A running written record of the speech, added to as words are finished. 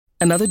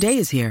Another day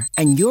is here,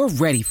 and you're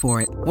ready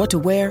for it. What to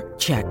wear?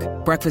 Check.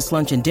 Breakfast,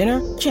 lunch, and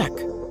dinner? Check.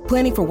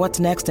 Planning for what's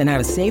next and how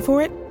to save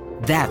for it?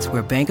 That's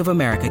where Bank of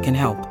America can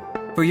help.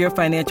 For your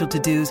financial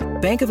to-dos,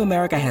 Bank of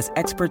America has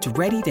experts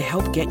ready to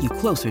help get you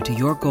closer to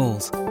your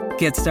goals.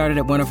 Get started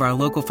at one of our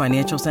local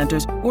financial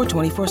centers or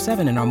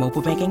 24/7 in our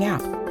mobile banking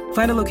app.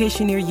 Find a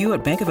location near you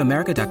at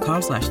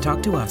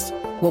bankofamerica.com/talktous.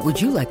 What would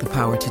you like the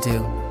power to do?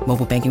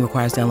 Mobile banking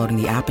requires downloading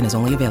the app and is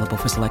only available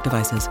for select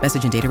devices.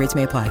 Message and data rates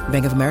may apply.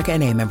 Bank of America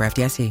N.A., member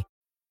FDIC.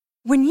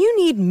 When you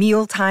need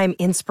mealtime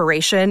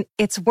inspiration,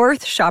 it's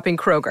worth shopping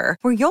Kroger,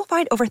 where you'll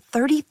find over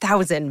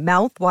 30,000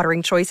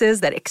 mouth-watering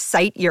choices that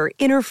excite your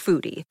inner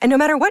foodie. And no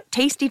matter what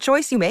tasty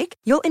choice you make,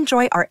 you'll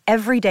enjoy our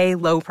everyday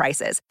low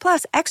prices,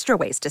 plus extra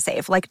ways to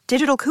save, like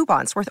digital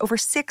coupons worth over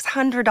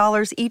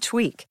 $600 each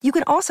week. You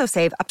can also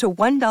save up to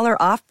 $1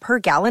 off per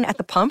gallon at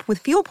the pump with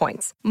fuel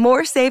points.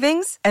 More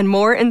savings and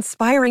more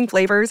inspiring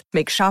flavors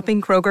make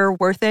shopping Kroger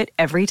worth it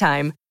every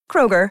time.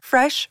 Kroger,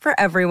 fresh for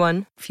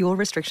everyone. Fuel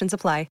restrictions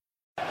apply.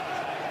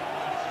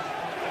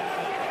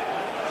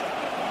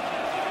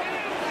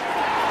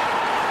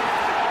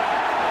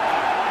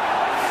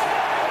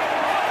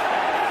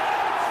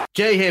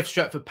 Jay here for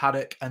Stretford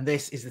Paddock, and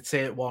this is the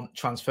Tier 1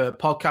 Transfer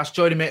Podcast.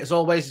 Joining me, as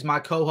always, is my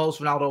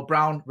co-host, Ronaldo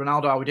Brown.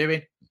 Ronaldo, how are we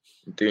doing?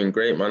 Doing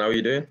great, man. How are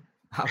you doing?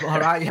 I'm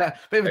all right, yeah.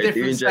 Bit of a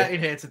different setting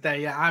here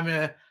today. Yeah,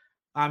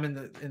 I'm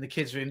in the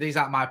kids' room. These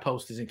aren't my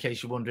posters, in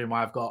case you're wondering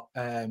why I've got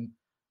Brian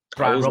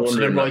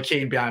Robson and Roy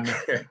Keane behind me.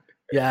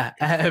 Yeah,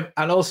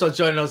 and also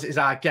joining us is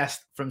our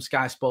guest from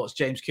Sky Sports,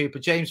 James Cooper.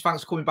 James,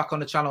 thanks for coming back on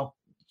the channel.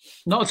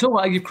 Not at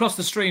all. You've crossed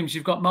the streams.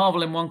 You've got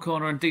Marvel in one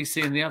corner and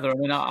DC in the other. I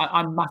mean,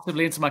 I'm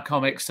massively into my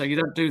comics, so you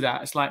don't do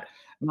that. It's like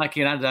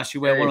Nike and Adidas. You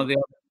wear one or the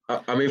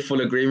other. I'm in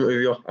full agreement with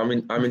you. I'm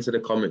into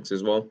the comics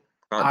as well.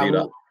 Can't do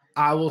that.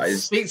 I will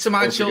speak to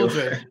my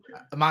children,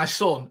 my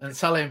son, and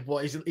tell him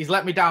what he's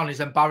let me down. He's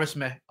embarrassed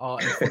me in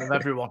front of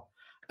everyone.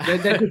 They're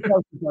good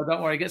posters, though.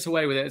 Don't worry. He gets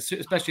away with it,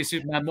 especially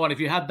Superman 1.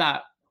 If you had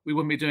that, we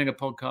wouldn't be doing a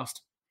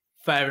podcast.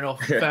 Fair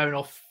enough. Fair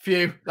enough.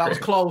 Phew, that was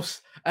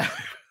close.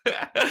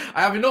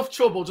 I have enough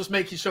trouble just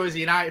making sure he's a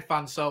United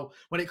fan, so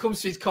when it comes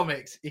to his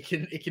comics, he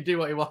can do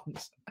what he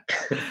wants.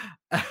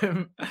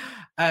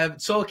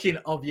 Talking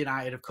of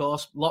United, of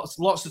course, lots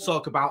to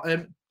talk about.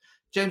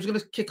 James, I'm going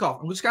to kick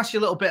off. I'm just going to ask you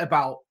a little bit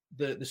about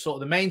the sort of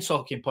the main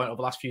talking point over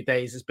the last few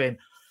days has been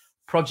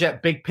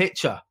Project Big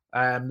Picture.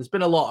 There's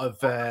been a lot of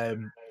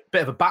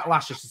bit of a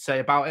backlash, I should say,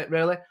 about it.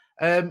 Really,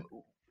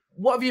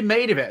 what have you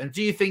made of it, and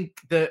do you think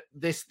that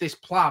this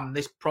plan,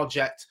 this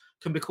project,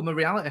 can become a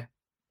reality?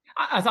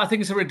 I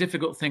think it's a very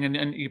difficult thing,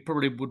 and you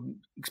probably wouldn't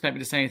expect me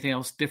to say anything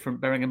else different,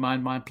 bearing in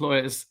mind my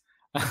employers.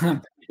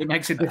 It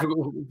makes it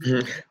difficult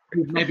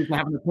maybe to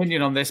have an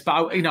opinion on this, but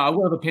I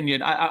will have an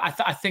opinion.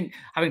 I think,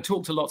 having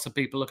talked to lots of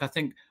people, look, I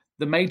think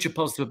the major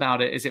positive about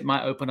it is it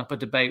might open up a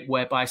debate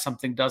whereby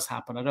something does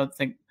happen. I don't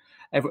think,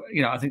 I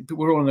think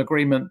we're all in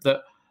agreement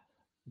that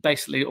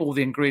basically all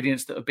the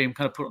ingredients that have been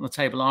kind of put on the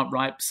table aren't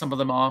right. Some of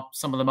them are,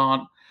 some of them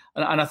aren't.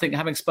 And I think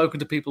having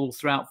spoken to people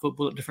throughout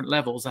football at different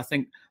levels, I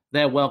think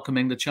they're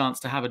welcoming the chance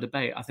to have a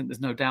debate. I think there's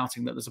no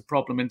doubting that there's a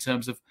problem in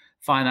terms of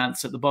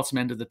finance at the bottom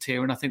end of the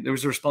tier. And I think there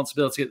is a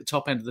responsibility at the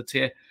top end of the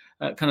tier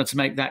kind of to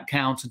make that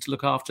count and to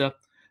look after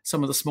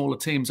some of the smaller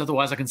teams.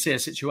 Otherwise, I can see a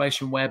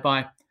situation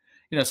whereby,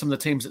 some of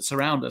the teams that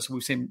surround us,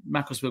 we've seen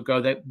Macclesfield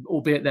go there,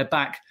 albeit they're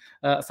back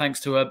thanks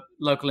to a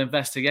local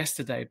investor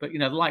yesterday. But,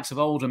 the likes of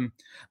Oldham,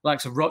 the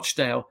likes of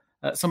Rochdale,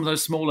 some of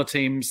those smaller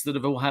teams that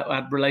have all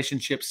had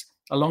relationships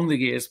along the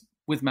years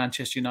with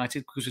Manchester United,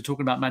 because we're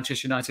talking about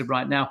Manchester United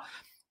right now,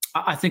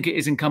 I think it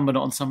is incumbent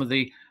on some of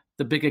the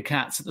bigger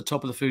cats at the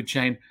top of the food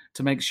chain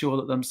to make sure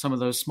that some of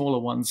those smaller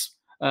ones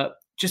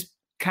just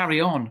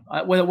carry on.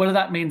 Whether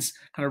that means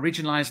kind of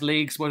regionalised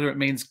leagues, whether it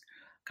means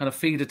kind of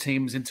feeder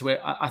teams into it,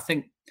 I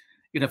think,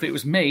 if it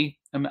was me,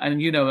 and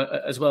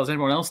as well as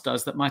anyone else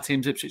does, that my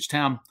team's Ipswich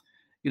Town,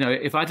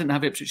 if I didn't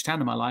have Ipswich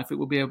Town in my life, it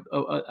would be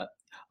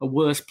a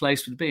worse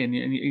place to be. And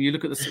you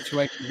look at the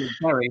situation with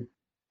Bury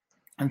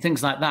and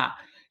things like that.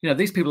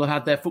 These people have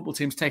had their football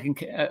teams taken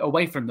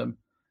away from them.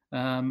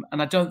 And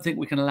I don't think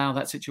we can allow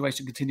that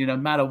situation to continue, no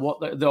matter what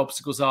the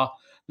obstacles are,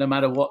 no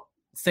matter what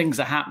things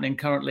are happening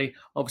currently,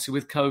 obviously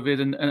with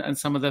COVID and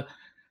some of the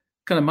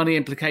kind of money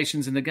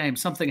implications in the game.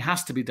 Something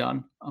has to be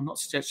done. I'm not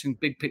suggesting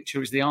big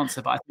picture is the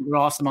answer, but I think there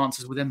are some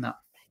answers within that.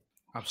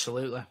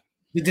 Absolutely.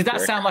 Did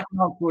that sound like an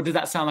answer, or did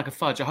that sound like a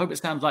fudge? I hope it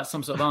sounds like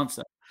some sort of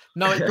answer.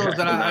 No, it does,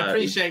 and I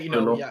appreciate,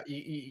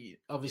 you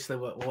obviously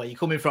where you're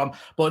coming from.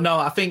 But no,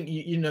 I think,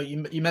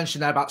 you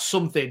mentioned there about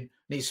something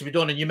needs to be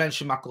done, and you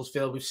mentioned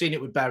Macclesfield. We've seen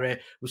it with Bury.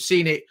 We've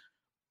seen it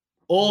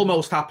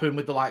almost happen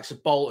with the likes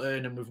of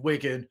Bolton and with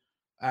Wigan.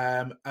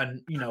 And,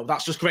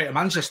 that's just Greater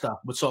Manchester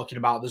we're talking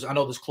about. I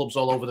know there's clubs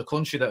all over the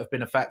country that have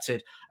been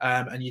affected.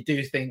 And you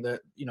do think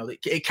that,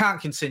 it can't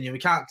continue. We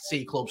can't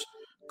see clubs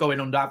going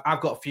under.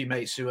 I've got a few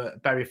mates who are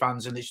Bury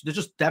fans, and they're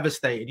just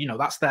devastated.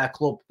 That's their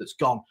club that's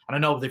gone. And I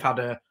know they've had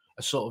a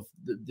sort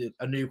of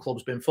a new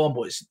club's been formed,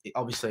 but it's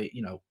obviously,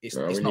 it's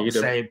not the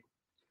same.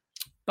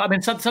 But I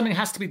mean, something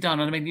has to be done.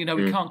 And I mean,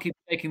 we can't keep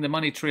taking the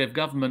money tree of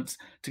government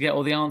to get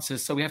all the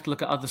answers. So we have to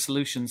look at other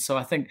solutions. So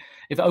I think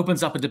if it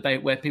opens up a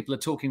debate where people are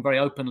talking very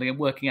openly and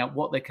working out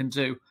what they can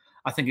do,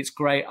 I think it's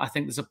great. I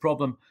think there's a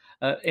problem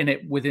in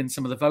it within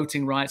some of the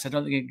voting rights. I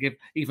don't think it can give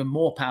even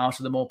more power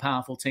to the more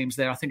powerful teams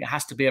there. I think it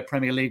has to be a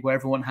Premier League where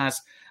everyone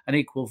has an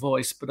equal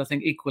voice. But I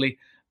think equally,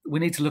 we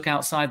need to look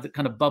outside the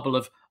kind of bubble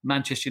of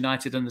Manchester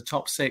United and the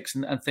top six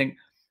and think,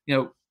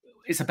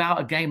 it's about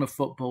a game of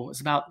football.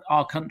 It's about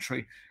our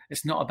country.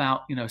 It's not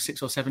about,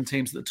 6 or 7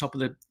 teams at the top of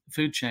the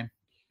food chain.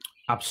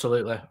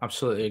 Absolutely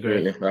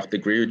agree. I have to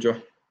agree with you.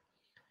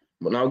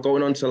 But now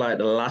going on to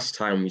the last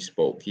time we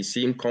spoke, he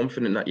seemed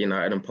confident that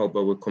United and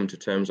Pogba would come to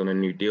terms on a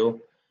new deal.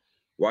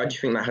 Why do you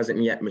think that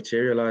hasn't yet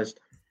materialised?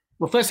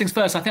 Well, first things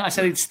first, I think I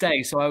said he'd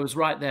stay, so I was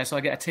right there. So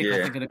I get a tick.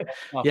 Yeah. I think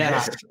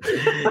Yes.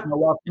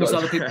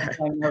 Other people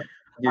saying,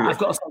 I've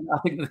got to say, I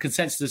think the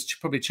consensus has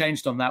probably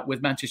changed on that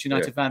with Manchester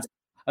United fans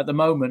at the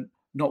moment,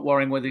 not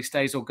worrying whether he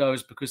stays or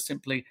goes because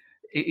simply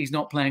he's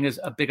not playing as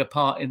a bigger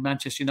part in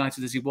Manchester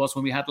United as he was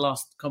when we had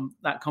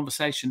that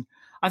conversation.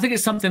 I think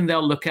it's something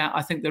they'll look at.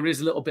 I think there is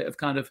a little bit of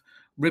kind of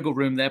wriggle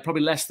room there,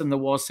 probably less than there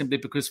was simply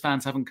because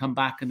fans haven't come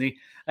back and the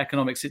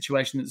economic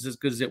situation is as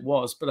good as it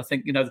was. But I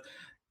think,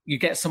 you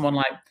get someone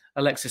like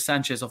Alexis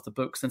Sanchez off the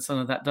books and some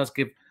of that does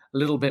give a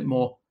little bit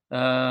more,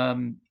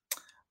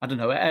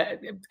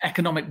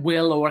 economic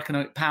will or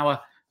economic power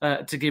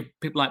to give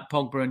people like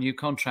Pogba a new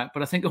contract.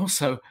 But I think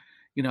also,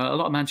 a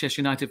lot of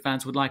Manchester United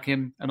fans would like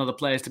him and other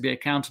players to be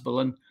accountable.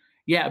 And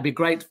yeah, it'd be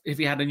great if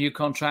he had a new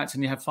contract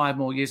and you have 5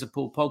 more years of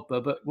Paul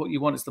Pogba. But what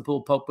you want is the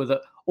Paul Pogba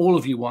that all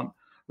of you want,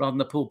 rather than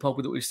the Paul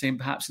Pogba that we've seen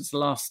perhaps since the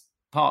last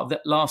part of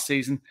that last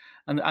season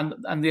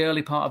and the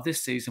early part of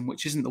this season,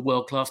 which isn't the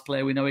world-class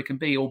player we know he can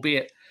be,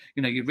 albeit,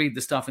 you read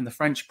the stuff in the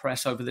French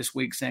press over this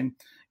week saying,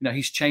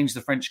 he's changed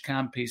the French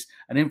camp, he's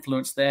an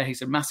influence there,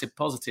 he's a massive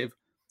positive.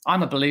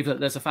 I'm a believer that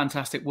there's a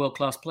fantastic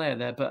world-class player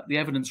there, but the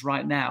evidence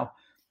right now,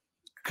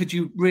 could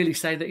you really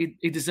say that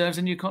he deserves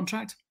a new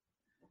contract?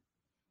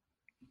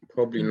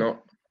 Probably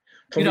not.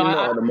 Probably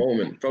not at the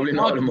moment. Probably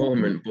not at the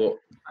moment, but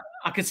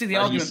I can see the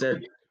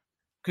argument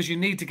because you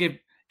need to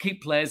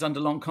keep players under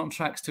long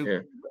contracts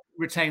to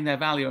retain their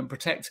value and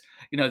protect,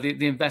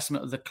 the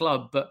investment of the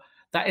club. But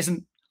that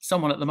isn't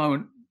someone at the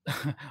moment.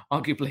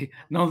 Arguably,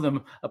 none of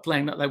them are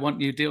playing that they want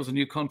new deals or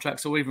new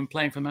contracts, or even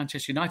playing for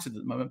Manchester United at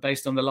the moment,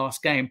 based on the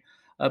last game.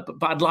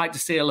 But I'd like to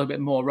see a little bit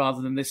more,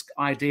 rather than this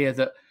idea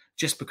that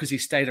just because he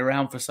stayed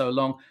around for so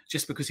long,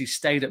 just because he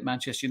stayed at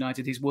Manchester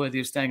United, he's worthy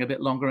of staying a bit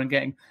longer and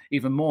getting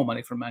even more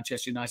money from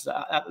Manchester United.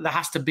 There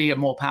has to be a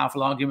more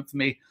powerful argument for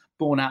me,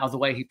 born out of the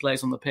way he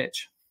plays on the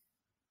pitch.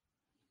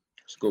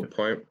 That's a good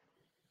point.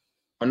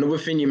 Another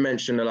thing you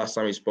mentioned the last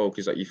time we spoke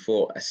is that you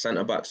thought a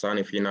centre-back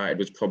signing for United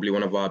was probably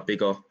one of our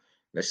bigger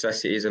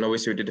necessities. And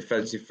obviously with the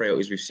defensive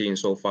frailties we've seen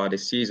so far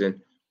this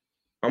season,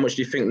 how much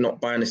do you think not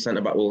buying a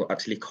centre-back will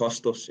actually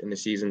cost us in the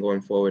season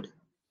going forward?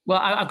 Well,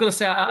 I've got to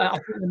say, I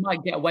think they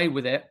might get away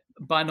with it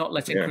by not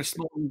letting Chris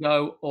Smalling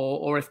go,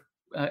 or if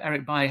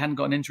Eric Bailly hadn't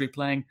got an injury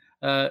playing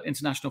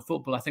international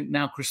football. I think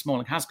now Chris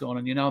Smalling has gone,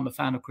 and I'm a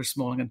fan of Chris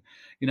Smalling,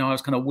 and I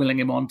was kind of willing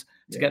him on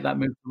to get that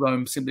move to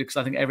Rome, simply because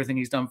I think everything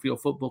he's done for your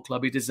football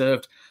club, he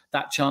deserved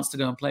that chance to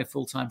go and play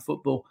full-time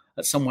football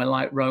at somewhere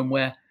like Rome,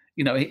 where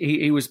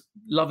he was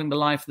loving the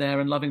life there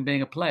and loving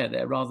being a player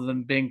there, rather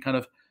than being kind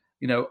of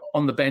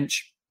on the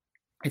bench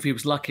if he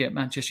was lucky at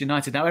Manchester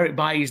United. Now, Eric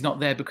Bailly's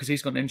not there because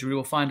he's got an injury.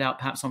 We'll find out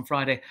perhaps on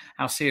Friday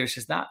how serious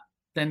is that.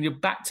 Then you're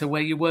back to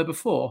where you were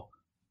before.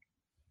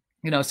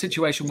 A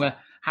situation where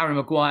Harry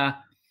Maguire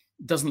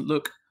doesn't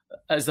look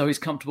as though he's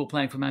comfortable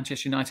playing for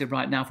Manchester United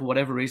right now for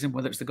whatever reason,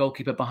 whether it's the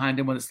goalkeeper behind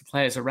him, whether it's the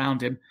players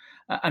around him.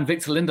 And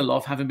Victor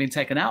Lindelof, having been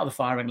taken out of the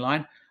firing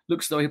line,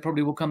 looks as though he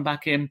probably will come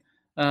back in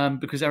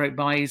because Eric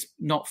Bailly's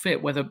not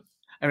fit. Whether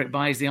Eric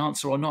Bailly's the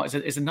answer or not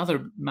is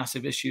another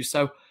massive issue.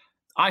 So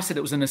I said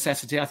it was a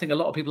necessity. I think a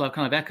lot of people have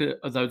kind of echoed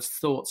those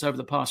thoughts over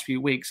the past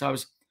few weeks. I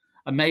was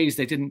amazed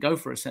they didn't go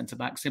for a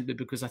centre-back simply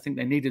because I think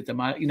they needed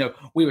them.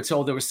 We were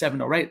told there were 7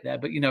 or 8 there,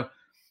 but,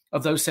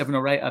 of those 7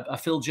 or 8, are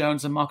Phil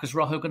Jones and Marcus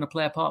Rojo going to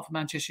play a part for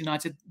Manchester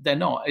United? They're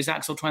not. Is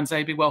Axel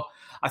Tuanzebe? Well,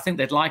 I think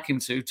they'd like him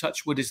to.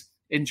 Touch wood, his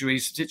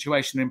injuries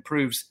situation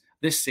improves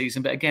this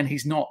season, but again,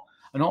 he's not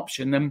an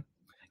option. And,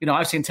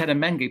 I've seen Teden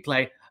Mengi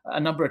play a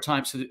number of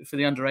times for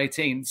the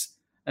under-18s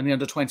and the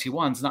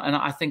under-21s, and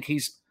I think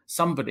he's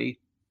somebody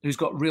who's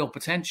got real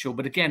potential.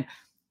 But again,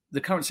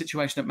 the current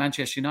situation at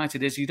Manchester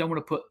United is you don't want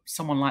to put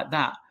someone like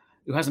that,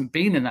 who hasn't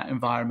been in that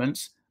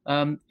environment,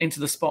 into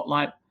the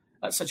spotlight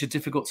at such a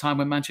difficult time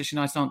when Manchester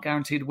United aren't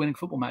guaranteed winning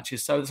football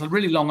matches. So it's a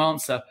really long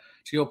answer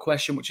to your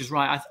question, which is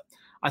right.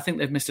 I think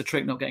they've missed a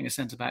trick not getting a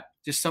centre-back.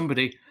 Just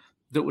somebody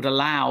that would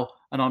allow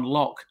and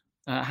unlock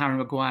Harry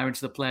Maguire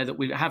into the player that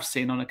we have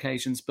seen on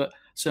occasions, but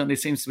certainly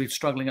seems to be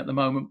struggling at the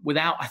moment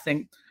without, I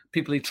think,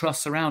 people he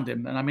trusts around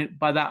him. And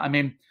by that I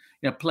mean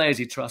players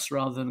he trusts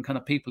rather than kind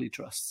of people he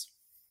trusts.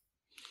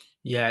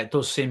 Yeah, it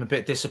does seem a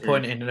bit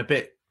disappointing and a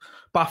bit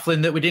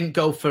baffling that we didn't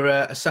go for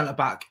a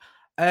centre-back.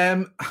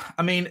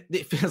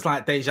 It feels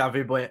like deja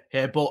vu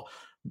here, but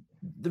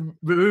the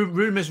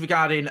rumours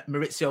regarding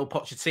Maurizio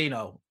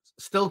Pochettino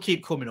still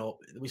keep coming up.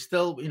 We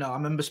still, I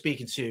remember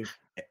speaking to,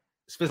 it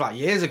feels like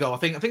years ago. I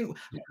think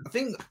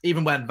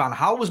even when Van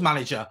Gaal was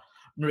manager,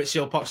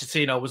 Maurizio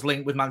Pochettino was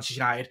linked with Manchester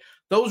United.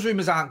 Those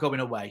rumours aren't going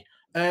away.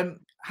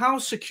 How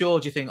secure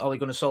do you think Ole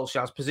Gunnar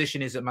Solskjaer's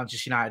position is at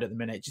Manchester United at the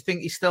minute? Do you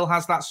think he still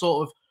has that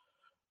sort of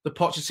the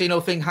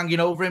Pochettino thing hanging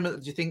over him? Do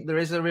you think there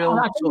is a real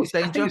sort of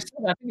danger?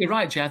 I think you're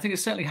right, Jay. I think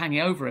it's certainly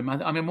hanging over him.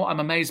 I mean, what I'm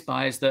amazed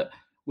by is that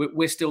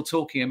we're still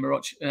talking, and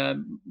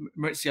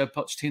Maurizio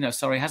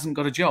Pochettino, hasn't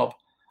got a job.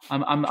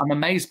 I'm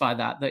amazed by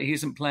that he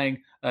isn't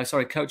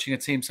coaching a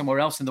team somewhere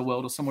else in the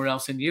world or somewhere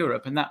else in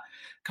Europe, and that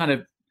kind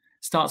of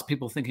starts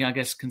people thinking, I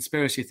guess,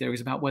 conspiracy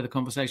theories about where the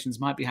conversations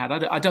might be had.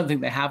 I don't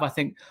think they have. I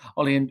think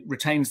Ole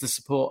retains the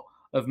support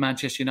of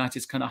Manchester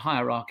United's kind of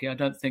hierarchy. I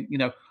don't think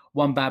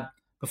one bad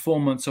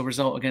performance or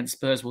result against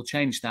Spurs will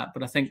change that.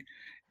 But I think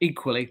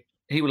equally,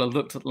 he will have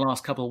looked at the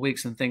last couple of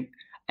weeks and think,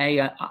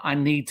 I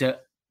need to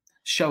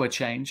show a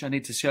change. I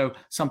need to show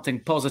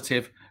something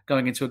positive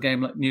going into a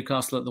game like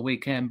Newcastle at the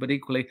weekend. But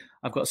equally,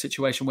 I've got a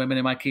situation where many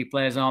of my key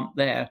players aren't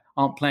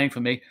playing for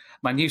me.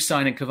 My new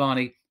signing,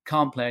 Cavani,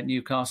 can't play at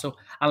Newcastle.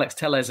 Alex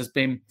Telles has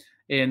been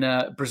in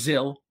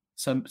Brazil,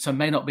 so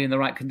may not be in the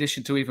right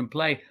condition to even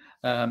play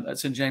at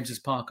St James's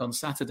Park on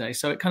Saturday.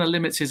 So it kind of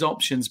limits his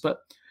options. But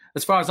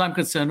as far as I'm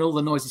concerned, all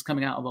the noise is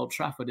coming out of Old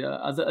Trafford.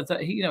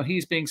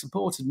 He's being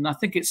supported, and I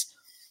think it's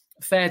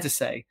fair to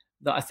say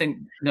that I think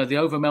the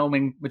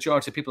overwhelming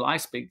majority of people I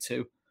speak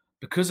to,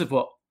 because of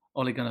what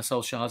Ole Gunnar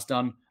Solskjaer has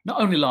done,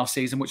 not only last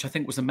season, which I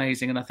think was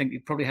amazing, and I think he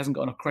probably hasn't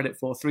got enough credit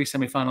for 3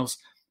 semi-finals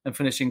and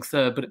finishing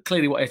third, but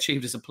clearly what he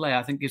achieved as a player,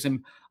 I think gives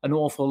him an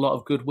awful lot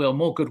of goodwill,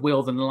 more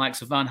goodwill than the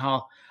likes of Van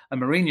Gaal and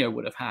Mourinho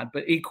would have had.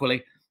 But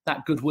equally,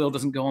 that goodwill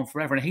doesn't go on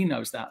forever, and he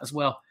knows that as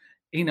well.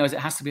 He knows it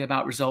has to be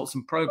about results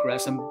and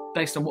progress, and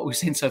based on what we've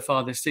seen so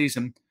far this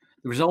season,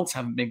 the results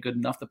haven't been good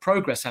enough, the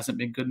progress hasn't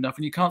been good enough,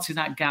 and you can't see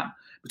that gap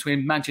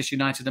between Manchester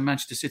United and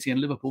Manchester City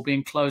and Liverpool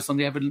being closed on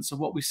the evidence of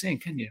what we've seen,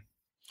 can you?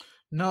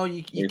 No,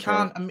 you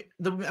can't.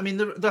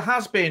 There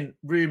has been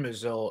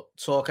rumours or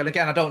talk, and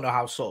again, I don't know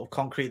how sort of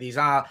concrete these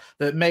are,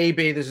 that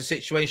maybe there's a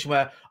situation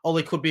where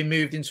Ole could be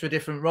moved into a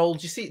different role.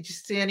 Do you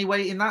see any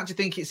weight in that? Do you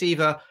think it's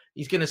either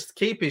he's going to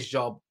keep his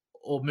job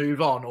or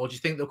move on, or do you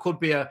think there could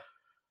be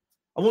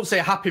I won't say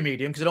a happy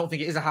medium, because I don't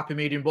think it is a happy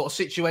medium, but a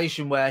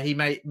situation where he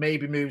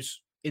maybe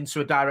moves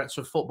into a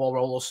director of football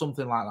role or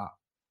something like that?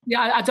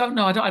 Yeah, I don't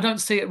know. I don't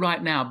see it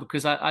right now,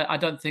 because I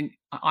don't think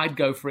I'd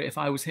go for it if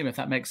I was him, if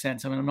that makes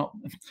sense. I mean, I'm not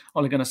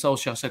Ole Gunnar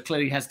Solskjaer, so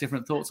clearly he has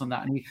different thoughts on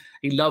that. And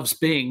he loves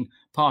being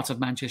part of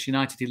Manchester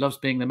United. He loves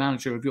being the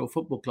manager of your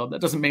football club.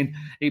 That doesn't mean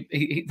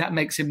that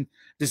makes him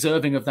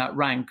deserving of that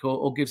rank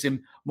or gives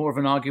him more of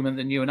an argument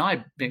than you and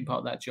I being part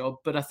of that job.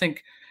 But I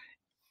think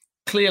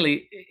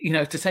clearly,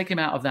 to take him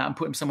out of that and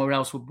put him somewhere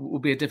else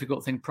would be a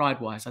difficult thing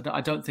pride-wise.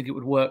 I don't think it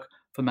would work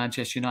for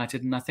Manchester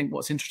United. And I think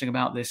what's interesting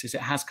about this is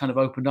it has kind of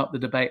opened up the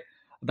debate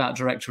about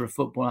director of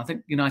football. And I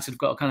think United have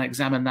got to kind of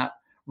examine that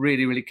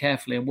really, really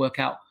carefully and work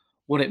out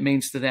what it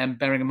means to them,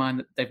 bearing in mind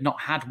that they've not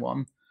had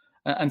one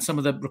and some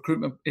of the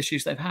recruitment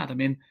issues they've had. I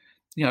mean,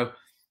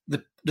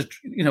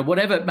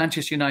 whatever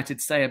Manchester United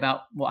say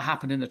about what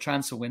happened in the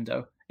transfer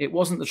window, it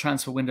wasn't the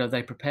transfer window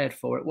they prepared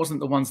for. It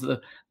wasn't the ones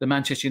that the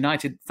Manchester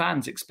United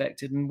fans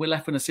expected. And we're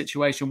left in a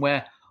situation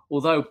where,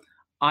 although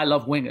I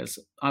love wingers,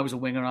 I was a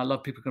winger, I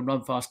love people who can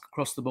run fast,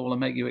 cross the ball and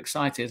make you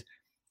excited.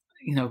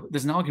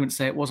 There's an argument to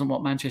say it wasn't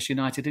what Manchester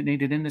United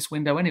needed in this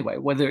window anyway,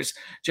 whether it's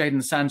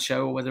Jadon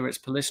Sancho or whether it's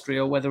Pellistri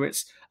or whether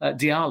it's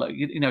Diallo.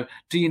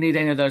 Do you need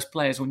any of those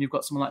players when you've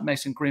got someone like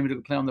Mason Greenwood who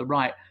can play on the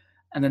right?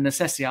 And the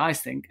necessity, I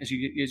think, as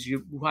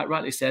you quite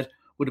rightly said,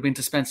 would have been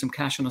to spend some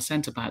cash on a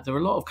centre-back. There are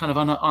a lot of kind of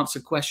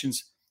unanswered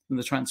questions in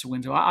the transfer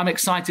window. I'm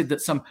excited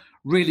that some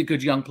really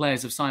good young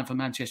players have signed for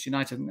Manchester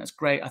United. I think that's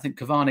great. I think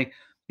Cavani,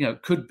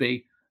 could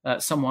be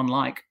someone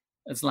like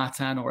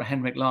Zlatan or a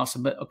Henrik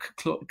Larsson, but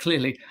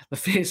clearly the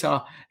fears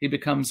are he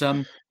becomes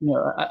a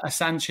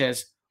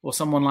Sanchez or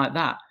someone like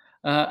that.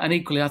 And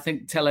equally, I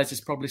think Telles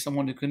is probably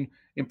someone who can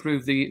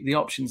improve the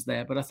options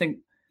there. But I think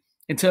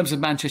in terms of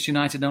Manchester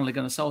United and Ole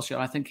Gunnar Solskjaer,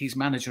 I think he's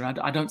manager.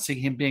 I don't see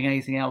him being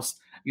anything else,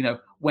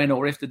 when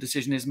or if the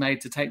decision is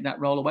made to take that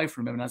role away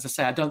from him. And as I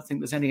say, I don't think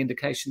there's any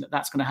indication that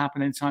that's going to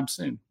happen anytime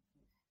soon.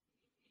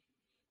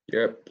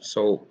 Yep.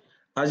 So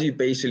as you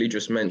basically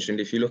just mentioned,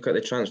 if you look at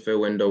the transfer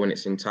window in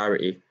its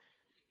entirety,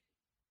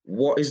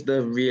 what is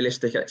the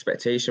realistic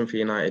expectation for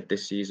United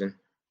this season?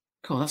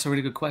 Cool, that's a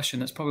really good question.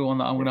 That's probably one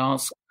that I'm going to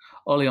ask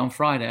Ole on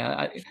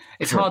Friday.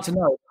 It's hard to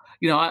know.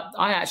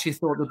 I actually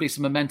thought there'd be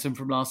some momentum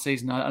from last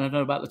season. I don't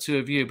know about the two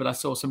of you, but I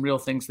saw some real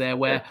things there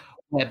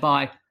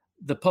whereby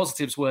the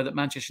positives were that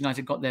Manchester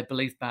United got their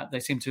belief back. They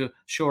seemed to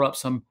shore up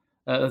some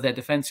of their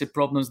defensive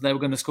problems. They were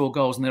going to score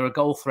goals, and they were a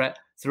goal threat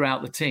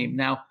throughout the team.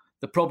 Now,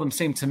 the problem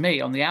seemed to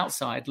me on the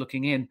outside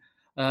looking in,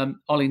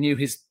 Ole knew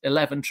his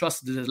 11,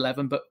 trusted his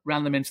 11, but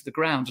ran them into the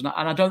ground. And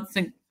I don't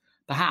think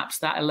perhaps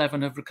that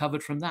 11 have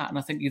recovered from that. And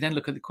I think you then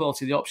look at the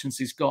quality of the options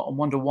he's got and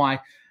wonder why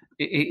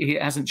he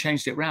hasn't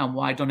changed it around,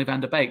 why Donny van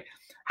der Beek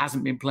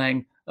hasn't been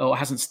playing or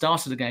hasn't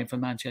started a game for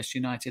Manchester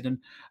United,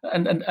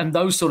 and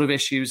those sort of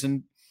issues.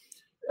 And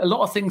a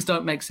lot of things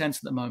don't make sense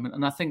at the moment.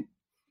 And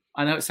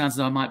I know it sounds as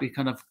though I might be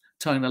kind of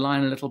towing the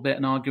line a little bit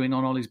and arguing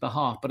on Ollie's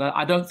behalf, but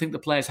I don't think the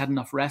players had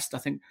enough rest. I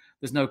think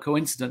there's no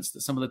coincidence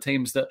that some of the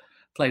teams that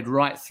played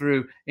right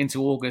through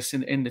into August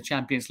in the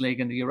Champions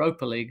League and the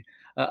Europa League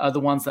are the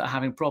ones that are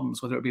having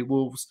problems, whether it be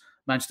Wolves,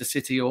 Manchester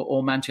City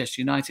or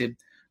Manchester United.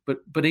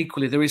 But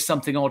equally, there is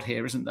something odd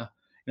here, isn't there?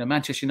 You know,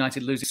 Manchester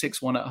United losing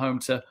 6-1 at home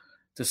to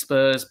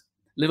Spurs,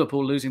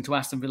 Liverpool losing to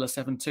Aston Villa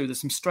 7-2.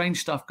 There's some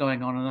strange stuff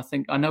going on,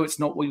 and I know it's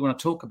not what you want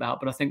to talk about,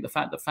 but I think the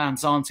fact that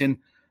fans aren't in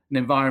an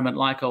environment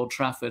like Old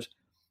Trafford,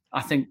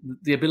 I think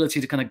the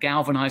ability to kind of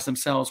galvanise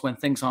themselves when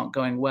things aren't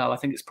going well, I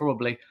think it's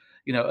probably,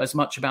 you know, as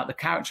much about the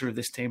character of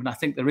this team. And I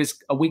think there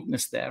is a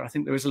weakness there. I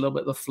think there is a little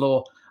bit of a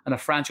flaw and a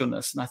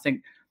fragileness. And I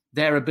think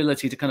their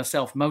ability to kind of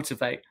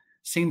self-motivate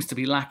seems to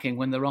be lacking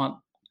when there aren't,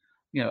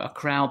 you know, a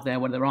crowd there,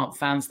 when there aren't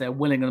fans there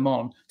willing them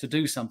on to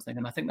do something.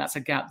 And I think that's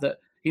a gap that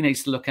he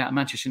needs to look at,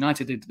 Manchester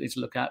United needs to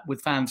look at,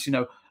 with fans, you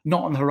know,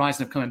 not on the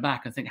horizon of coming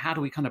back, and think, how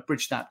do we kind of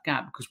bridge that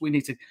gap? Because we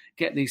need to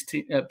get these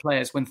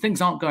players, when things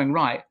aren't going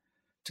right,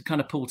 to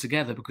kind of pull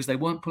together, because they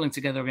weren't pulling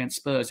together against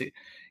Spurs. You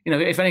know,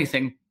 if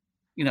anything,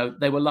 you know,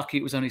 they were lucky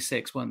it was only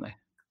 6, weren't they?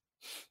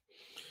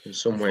 In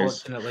some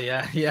ways. Unfortunately,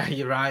 yeah,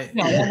 you're right.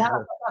 No, that's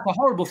a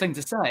horrible thing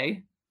to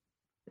say.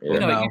 Yeah, you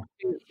know,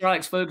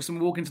 Alex Ferguson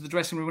walk into the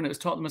dressing room when it was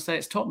Tottenham and say,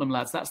 "It's Tottenham,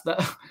 lads." That's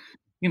how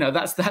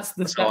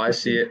I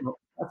see it.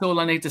 That's all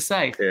I need to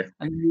say. Yeah.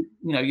 And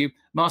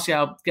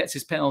Martial gets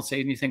his penalty,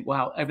 and you think,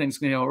 "Wow, everything's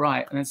going to go all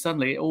right," and then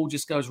suddenly it all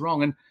just goes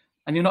wrong.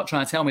 And you're not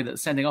trying to tell me that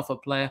sending off a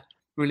player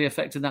really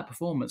affected that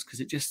performance, because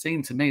it just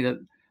seemed to me that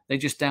they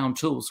just downed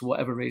tools for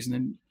whatever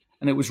reason,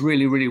 and it was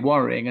really, really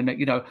worrying. And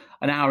you know,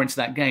 an hour into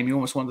that game, you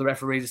almost wanted the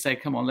referee to say,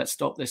 "Come on, let's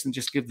stop this and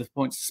just give the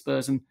points to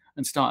Spurs and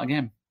start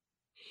again."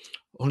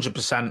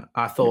 100%.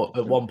 I thought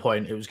at one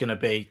point it was going to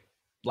be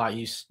like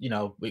you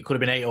know, it could have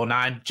been 8 or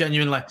 9.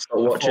 Genuinely, I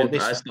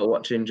still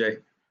watching, Jay.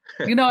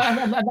 You know,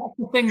 and that's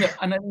the thing that,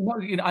 and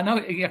I know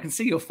I can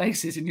see your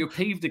faces and you're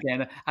peeved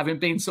again, having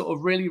been sort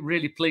of really,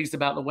 really pleased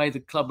about the way the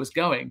club was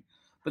going.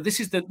 But this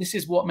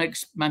is what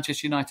makes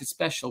Manchester United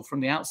special from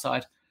the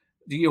outside.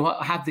 You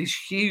have these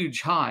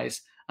huge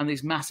highs and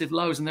these massive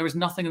lows, and there is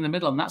nothing in the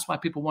middle, and that's why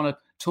people want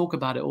to talk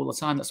about it all the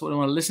time. That's why they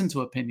want to listen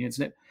to opinions.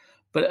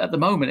 But at the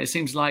moment, it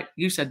seems like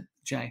you said,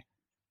 Jay,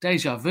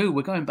 deja vu.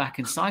 We're going back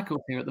in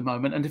cycles here at the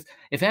moment. And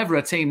if ever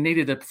a team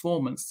needed a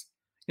performance,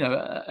 you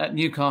know, at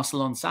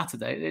Newcastle on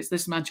Saturday, it's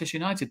this Manchester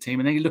United team.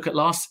 And then you look at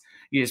last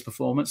year's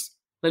performance,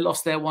 they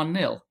lost their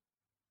 1-0.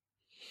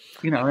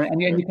 You know,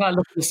 and you kind of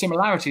look at the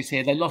similarities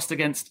here. They lost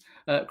against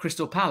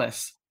Crystal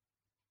Palace.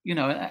 You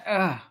know,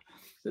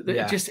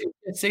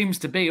 it seems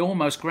to be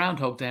almost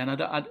Groundhog Day. And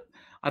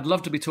I'd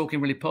love to be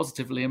talking really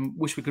positively, and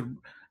wish we could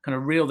kind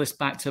of reel this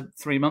back to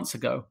 3 months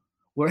ago,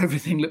 where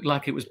everything looked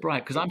like it was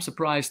bright, because I'm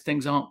surprised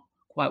things aren't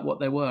quite what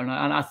they were. And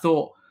I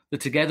thought the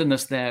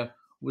togetherness there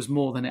was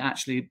more than it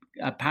actually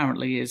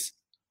apparently is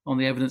on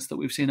the evidence that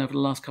we've seen over the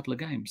last couple of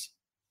games.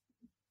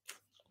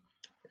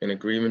 In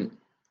agreement.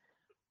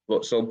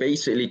 But so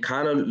basically,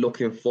 kind of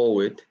looking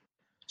forward,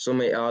 some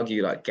may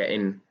argue like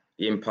getting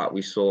the impact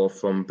we saw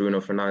from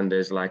Bruno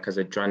Fernandes, like as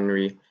a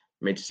January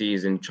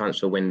mid-season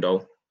transfer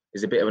window,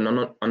 is a bit of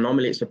an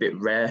anomaly. It's a bit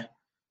rare.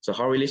 So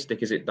how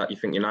realistic is it that you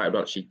think United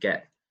will actually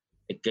get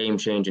a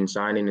game-changing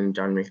signing in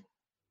January?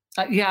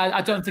 Yeah,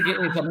 I don't think it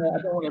is. I mean,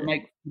 I don't want to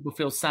make people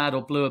feel sad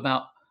or blue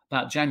about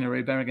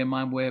January, bearing in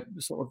mind we're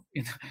sort of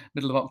in the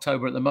middle of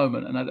October at the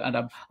moment.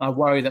 And I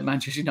worry that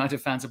Manchester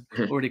United fans are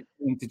already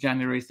coming to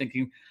January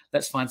thinking,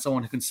 let's find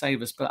someone who can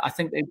save us. But I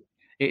think it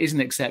is an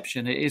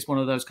exception. It is one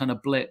of those kind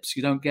of blips.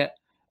 You don't get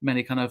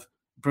many kind of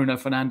Bruno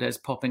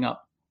Fernandes popping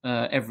up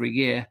every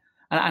year.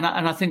 And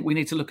I think we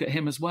need to look at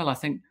him as well.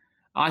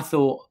 I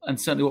thought, and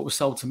certainly what was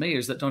sold to me,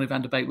 is that Donny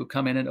van de Beek would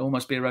come in and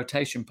almost be a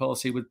rotation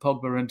policy with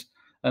Pogba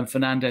and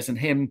Fernandes, and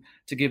him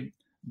to give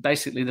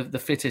basically the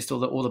fittest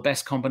or the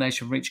best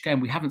combination for each game.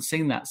 We haven't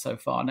seen that so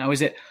far. Now,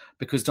 is it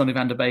because Donny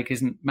van de Beek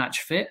isn't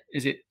match fit?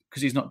 Is it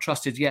because he's not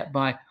trusted yet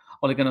by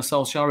Ole Gunnar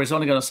Solskjaer? Is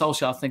Ole Gunnar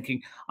Solskjaer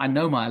thinking, I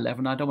know my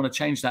 11, I don't want to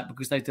change that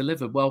because they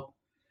delivered? Well,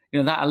 you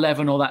know, that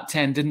 11 or that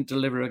 10 didn't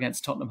deliver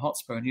against Tottenham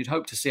Hotspur. And you'd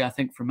hope to see, I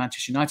think, from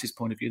Manchester United's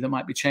point of view, there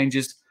might be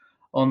changes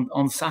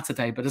on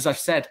Saturday. But as I've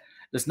said,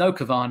 there's no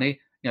Cavani.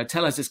 You know,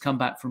 Telles has come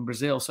back from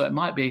Brazil. So it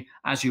might be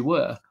as you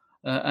were.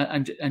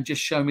 And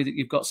just show me that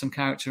you've got some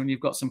character and you've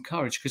got some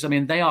courage. Because, I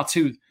mean, they are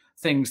two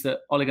things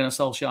that Ole Gunnar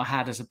Solskjaer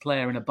had as a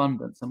player in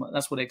abundance. And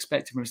that's what he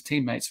expected from his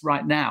teammates.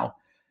 Right now,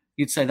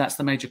 you'd say that's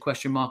the major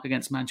question mark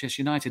against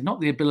Manchester United. Not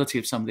the ability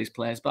of some of these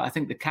players, but I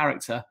think the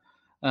character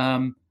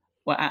and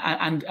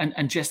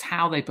just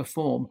how they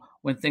perform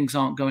when things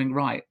aren't going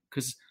right.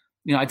 Because,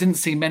 you know, I didn't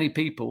see many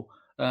people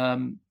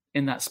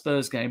in that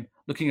Spurs game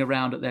looking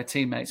around at their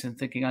teammates and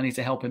thinking, I need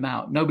to help him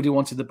out. Nobody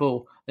wanted the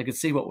ball. They could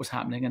see what was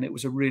happening, and it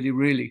was a really,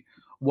 really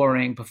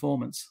worrying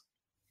performance.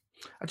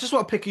 I just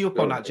want to pick you up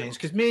on that, James,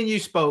 because me and you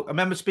spoke. I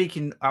remember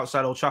speaking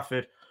outside Old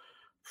Trafford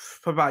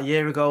for about a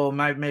year ago, or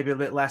maybe a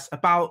bit less,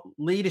 about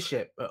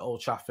leadership at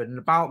Old Trafford and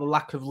about the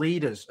lack of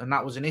leaders, and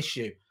that was an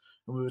issue.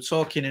 And we were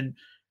talking, and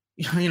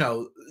you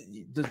know,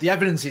 the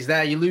evidence is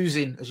there. You're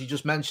losing, as you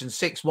just mentioned,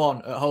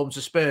 6-1 at home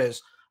to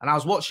Spurs, and I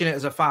was watching it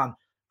as a fan,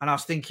 and I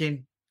was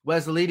thinking,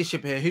 where's the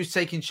leadership here? Who's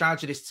taking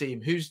charge of this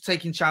team? Who's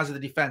taking charge of the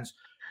defence?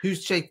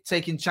 Who's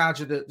taking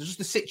charge of just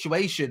the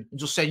situation and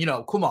just saying, you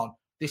know, come on,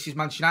 this is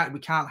Manchester United.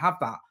 We can't have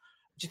that.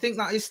 Do you think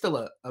that is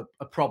still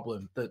a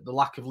problem, the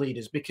lack of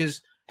leaders?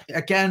 Because,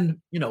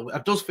 again, you know,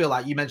 it does feel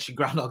like you mentioned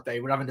Groundhog Day.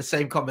 We're having the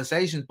same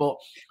conversations, but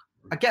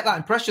I get that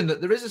impression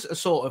that there is a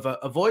sort of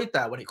a void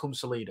there when it comes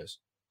to leaders.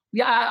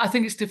 Yeah, I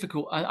think it's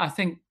difficult. I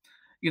think,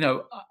 you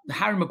know,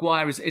 Harry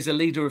Maguire is a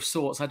leader of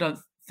sorts. I don't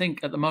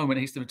think at the moment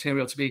he's the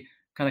material to be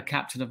kind of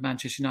captain of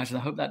Manchester United. I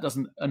hope that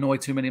doesn't annoy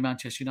too many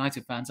Manchester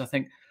United fans. I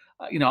think,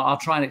 you know, I'll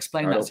try and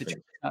explain that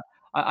situation.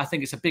 I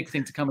think it's a big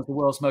thing to come as the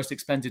world's most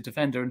expensive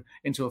defender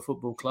into a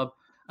football club.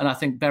 And I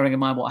think, bearing in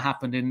mind what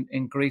happened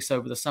in Greece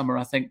over the summer,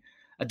 I think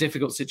a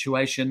difficult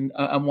situation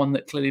and one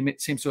that clearly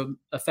seems to have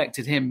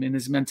affected him in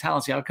his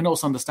mentality. I can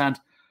also understand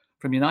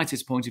from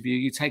United's point of view,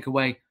 you take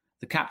away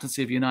the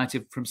captaincy of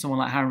United from someone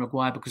like Harry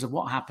Maguire because of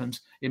what happened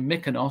in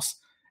Mykonos.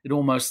 It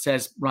almost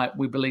says, right,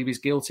 we believe he's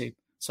guilty.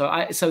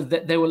 So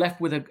they were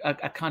left with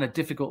a kind of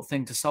difficult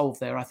thing to solve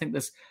there. I think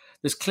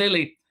there's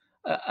clearly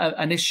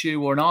an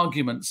issue or an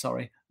argument,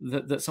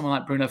 that someone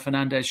like Bruno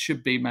Fernandes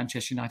should be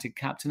Manchester United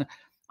captain.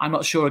 I'm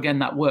not sure, again,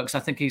 that works. I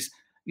think he's,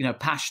 you know,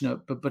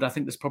 passionate, but I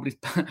think there's probably,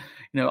 you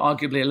know,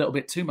 arguably a little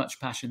bit too much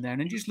passion there. And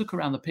then you just look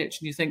around the pitch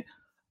and you think,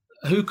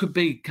 who could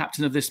be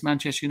captain of this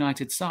Manchester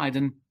United side?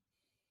 And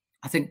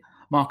I think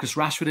Marcus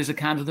Rashford is a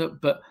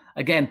candidate, but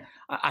again,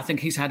 I think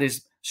he's had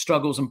his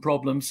struggles and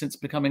problems since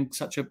becoming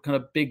such a kind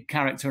of big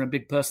character and a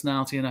big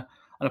personality and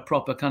a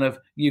proper kind of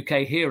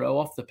UK hero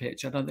off the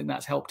pitch. I don't think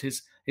that's helped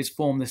his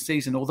form this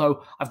season.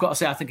 Although I've got to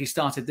say, I think he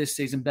started this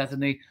season better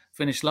than he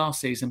finished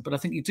last season. But I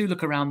think you do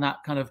look around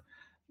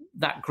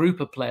that group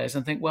of players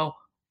and think, well,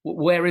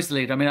 where is the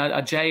leader? I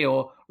mean, Jay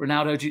or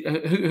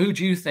Ronaldo, who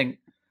do you think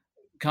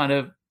kind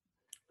of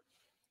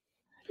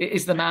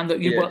is the man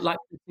that you want like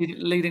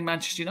leading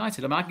Manchester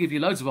United? I mean, I can give you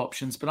loads of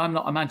options, but I'm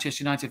not a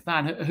Manchester United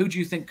fan. Who do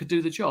you think could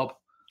do the job?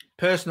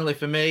 Personally,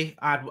 for me,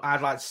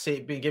 I'd like to see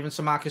it being given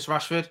to Marcus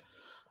Rashford.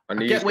 I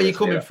get where you're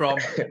coming from.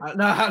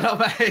 No,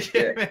 mate.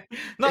 Yeah.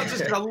 Not just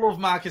because I love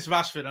Marcus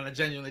Rashford, and I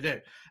genuinely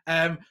do.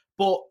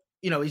 But,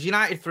 you know, he's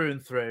United through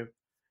and through.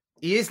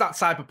 He is that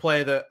type of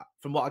player that,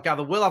 from what I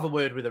gather, will have a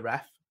word with the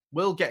ref,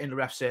 will get in the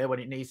ref's ear when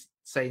it needs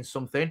saying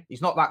something.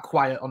 He's not that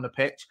quiet on the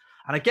pitch.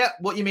 And I get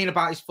what you mean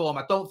about his form.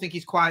 I don't think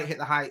he's quite hit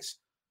the heights,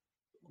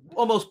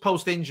 almost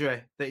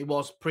post-injury, that he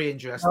was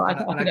pre-injury. No,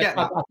 I get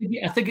that.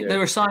 I think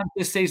there are signs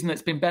this season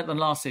that's been better than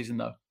last season,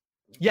 though.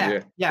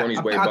 Yeah.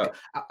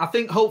 I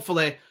think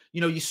hopefully,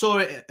 you know, you saw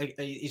it,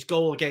 his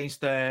goal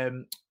against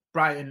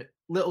Brighton,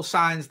 little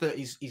signs that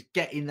he's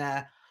getting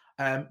there.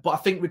 But I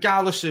think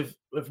regardless of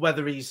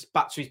whether he's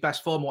back to his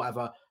best form or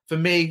whatever, for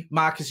me,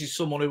 Marcus is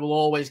someone who will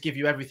always give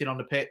you everything on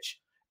the pitch.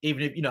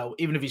 Even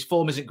if his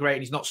form isn't great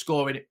and he's not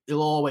scoring,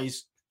 he'll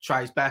always try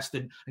his best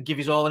and give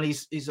his all. And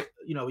he's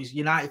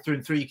United through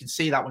and through. You can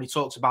see that when he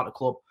talks about the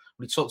club,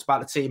 when he talks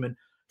about the team, and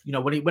you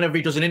know, whenever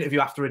he does an interview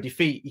after a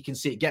defeat, you can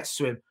see it gets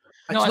to him.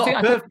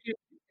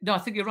 I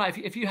think you're right.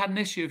 If you had an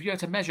issue, if you had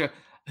to measure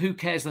who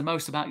cares the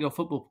most about your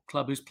football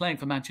club, who's playing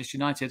for Manchester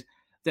United,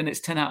 then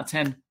it's 10 out of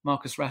 10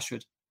 Marcus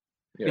Rashford.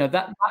 Yeah. You know,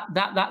 that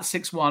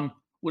 6-1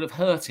 would have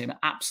hurt him,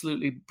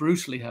 absolutely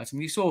brutally hurt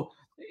him. You saw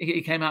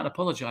he came out and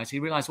apologised. He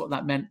realised what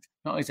that meant,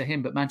 not only to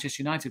him, but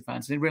Manchester United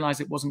fans. And he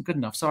realised it wasn't good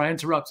enough. Sorry, I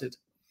interrupted.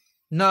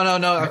 No.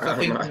 I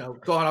think,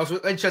 go on. I was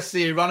interested to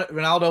see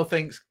Ronaldo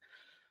thinks.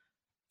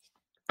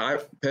 I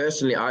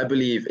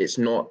believe it's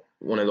not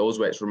one of those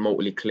where it's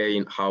remotely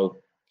clear how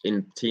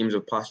in teams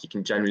of past you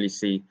can generally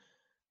see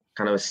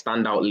kind of a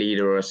standout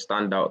leader or a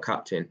standout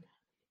captain.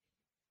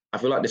 I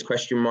feel like there's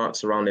question marks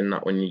surrounding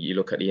that when you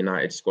look at the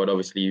United squad.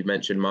 Obviously, you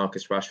mentioned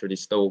Marcus Rashford.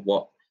 He's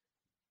still,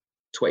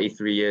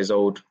 23 years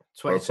old?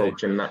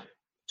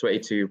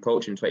 22,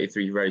 approaching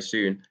 23 very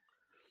soon.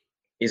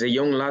 He's a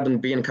young lad,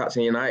 and being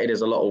captain of United,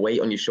 there's a lot of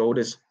weight on your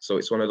shoulders. So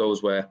it's one of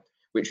those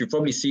which we've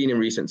probably seen in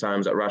recent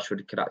times, that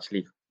Rashford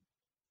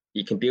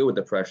he can deal with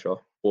the pressure.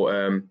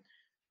 But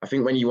I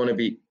think when you're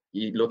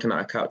looking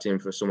at a captain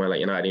for somewhere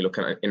like United, you're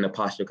looking at, in the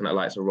past, looking at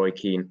likes of Roy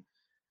Keane,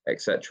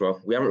 etc.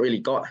 We haven't really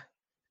got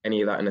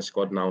any of that in the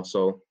squad now.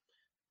 So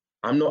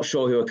I'm not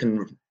sure who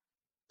can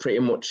pretty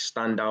much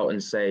stand out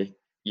and say,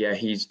 yeah,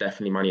 he's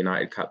definitely Man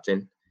United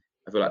captain.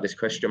 I feel like there's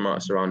question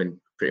marks surrounding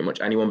pretty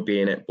much anyone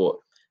being it. But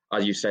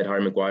as you said,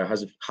 Harry Maguire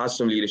has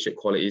some leadership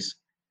qualities.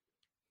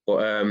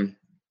 But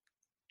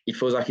he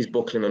feels like he's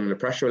buckling under the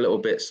pressure a little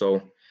bit.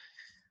 So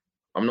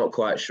I'm not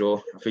quite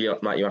sure. I feel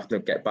like you have to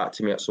get back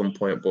to me at some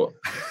point, but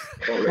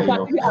I don't really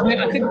know.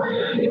 I think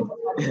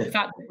the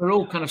fact that we're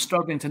all kind of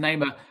struggling to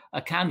name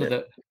a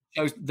candidate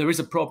shows there is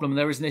a problem.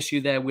 There is an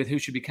issue there with who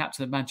should be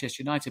captain of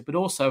Manchester United. But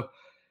also,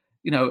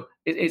 you know,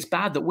 it's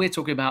bad that we're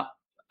talking about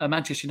a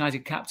Manchester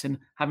United captain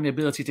having the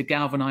ability to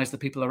galvanise the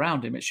people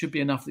around him. It should be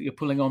enough that you're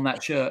pulling on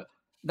that shirt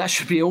that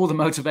should be all the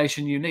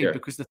motivation you need,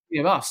 because the three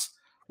of us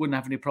wouldn't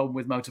have any problem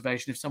with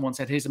motivation if someone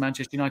said, here's a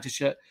Manchester United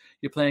shirt,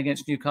 you're playing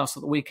against Newcastle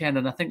at the weekend.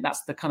 And I think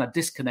that's the kind of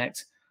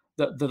disconnect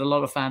that a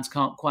lot of fans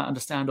can't quite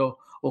understand or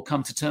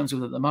come to terms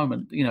with at the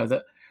moment.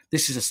 That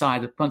this is a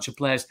side, a bunch of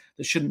players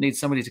that shouldn't need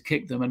somebody to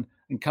kick them and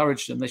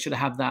encourage them. They should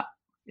have that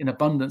in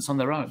abundance on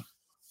their own.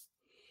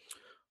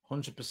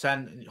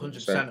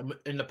 100%.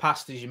 In the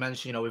past, as you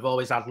mentioned, we've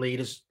always had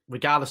leaders,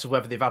 regardless of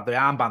whether they've had the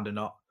armband or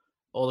not.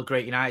 All the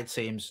great United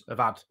teams have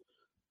had,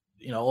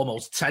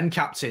 almost 10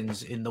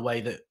 captains in the way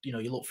that,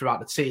 you look throughout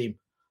the team.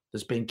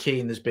 There's been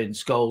Keane, there's been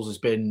Scholes, there's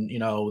been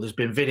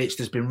Vidic,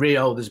 there's been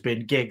Rio, there's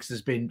been Giggs,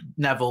 there's been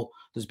Neville,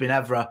 there's been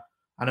Evra.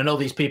 And I know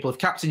these people have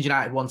captained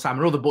United one time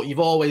or other, but you've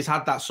always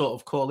had that sort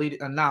of core leader.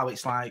 And now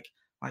it's like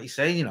you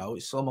say,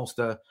 it's almost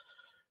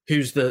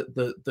who's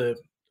the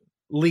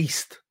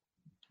least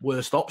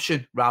worst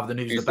option rather than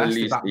who's the best.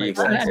 If that makes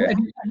sense.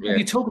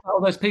 You talk about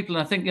all those people,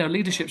 and I think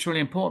leadership's really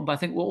important. But I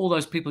think what all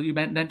those people you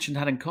mentioned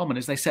had in common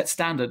is they set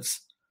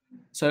standards.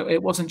 So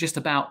it wasn't just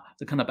about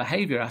the kind of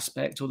behaviour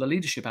aspect or the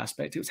leadership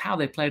aspect. It was how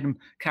they played and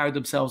carried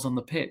themselves on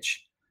the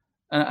pitch.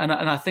 And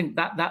I think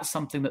that's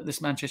something that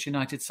this Manchester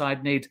United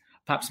side need,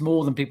 perhaps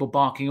more than people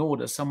barking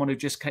orders. Someone who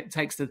just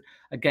takes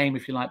a game,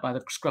 if you like, by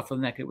the scruff of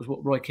the neck. It was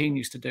what Roy Keane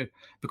used to do,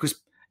 because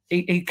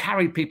he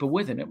carried people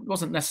with him. It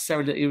wasn't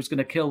necessarily that he was going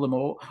to kill them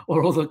or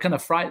all the kind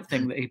of fright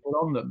thing that he put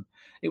on them.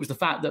 It was the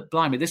fact that,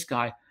 blimey, this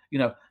guy,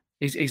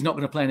 he's not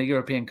going to play in a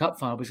European Cup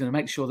final, but he's going to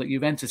make sure that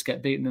Juventus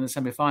get beaten in the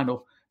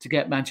semi-final to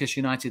get Manchester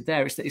United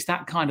there. It's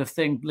that kind of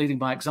thing, leading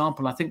by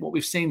example. I think what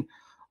we've seen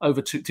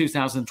over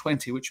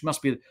 2020, which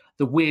must be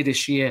the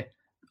weirdest year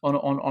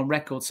on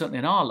record, certainly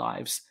in our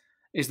lives,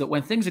 is that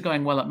when things are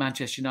going well at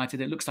Manchester United,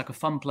 it looks like a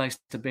fun place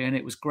to be, and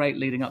it was great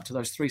leading up to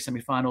those 3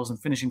 semi-finals and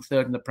finishing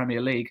third in the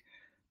Premier League.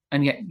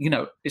 And yet,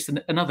 it's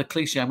another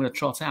cliche I'm going to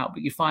trot out,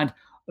 but you find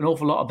an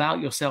awful lot about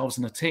yourselves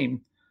and a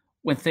team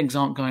when things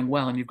aren't going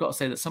well. And you've got to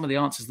say that some of the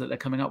answers that they're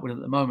coming up with at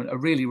the moment are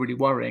really, really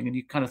worrying. And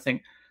you kind of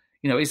think,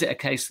 is it a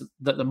case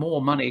that the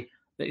more money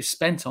that is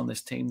spent on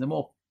this team, the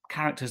more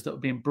characters that are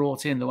being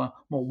brought in, the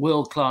more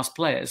world-class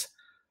players,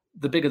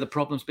 the bigger the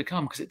problems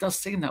become? Because it does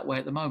seem that way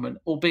at the moment,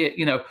 albeit,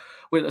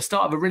 we're at the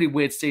start of a really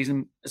weird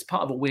season as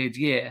part of a weird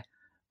year.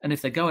 And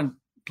if they go and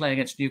play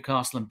against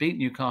Newcastle and beat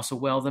Newcastle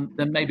well,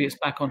 then maybe it's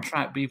back on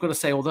track. But you've got to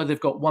say, although they've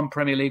got one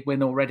Premier League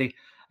win already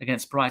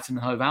against Brighton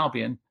and Hove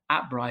Albion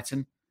at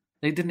Brighton,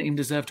 they didn't even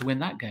deserve to win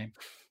that game.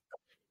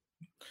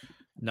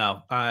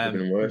 No,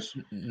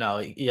 no,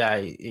 yeah,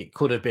 it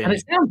could have been. And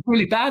it sounds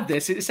really bad.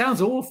 It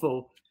sounds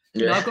awful.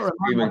 Yeah, I've got to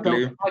remind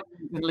myself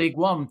in League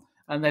One,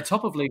 and they're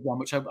top of League One,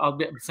 which I'll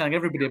be telling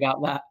everybody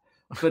about that.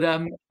 But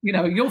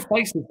your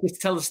face is just to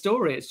tell the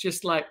story. It's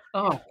just like,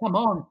 oh, come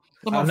on.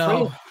 I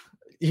know.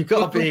 You've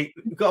got to be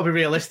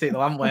realistic,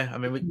 though, haven't we? I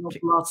mean, the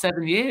last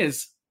 7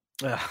 years.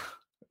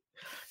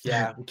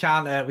 Yeah, we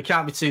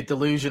can't be too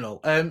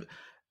delusional.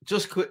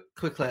 Just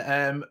quickly,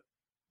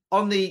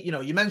 on the,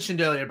 you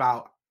mentioned earlier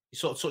about, you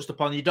sort of touched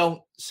upon, you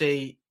don't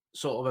see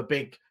sort of a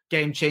big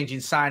game-changing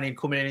signing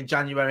coming in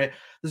January.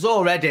 There's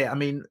already, I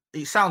mean,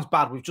 it sounds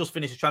bad, we've just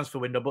finished the transfer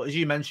window, but as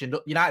you mentioned,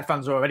 United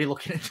fans are already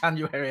looking at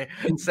January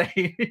and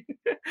saying,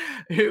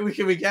 who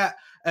can we get?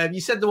 You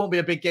said there won't be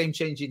a big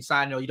game-changing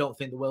signing, or you don't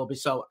think there will be,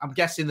 so I'm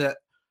guessing that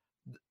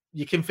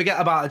you can forget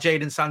about a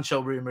Jadon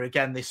Sancho rumour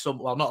again this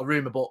summer. Well, not a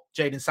rumour, but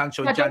Jadon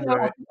Sancho in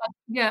January.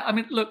 Yeah, I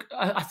mean, look,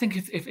 I think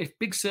if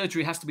big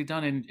surgery has to be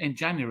done in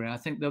January, I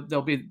think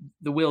there'll be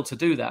the will to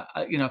do that.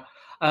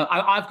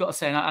 I've got to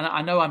say, and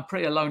I know I'm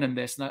pretty alone in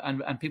this,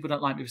 and people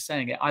don't like me for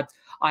saying it. I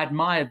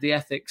admired the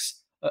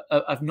ethics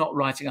of not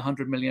writing a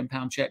 £100 million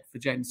cheque for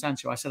Jadon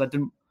Sancho. I said I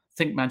didn't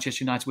think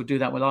Manchester United would do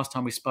that last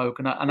time we spoke,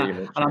 and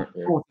I'm supportive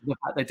of the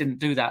fact they didn't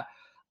do that.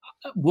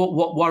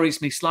 What worries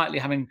me slightly,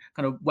 having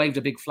kind of waved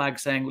a big flag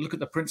saying, look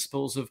at the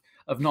principles of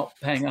not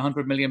paying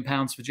 £100 million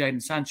for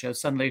Jadon Sancho,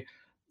 suddenly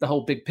the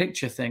whole big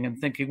picture thing, and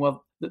thinking,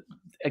 well,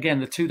 again,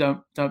 the two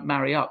don't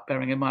marry up,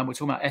 bearing in mind we're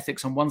talking about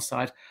ethics on one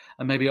side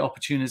and maybe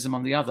opportunism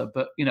on the other.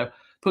 But,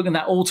 putting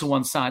that all to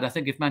one side, I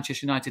think if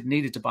Manchester United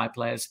needed to buy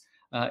players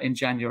in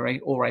January,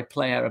 or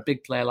a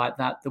big player like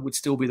that, there would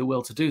still be the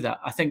will to do that.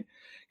 I think,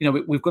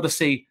 we've got to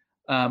see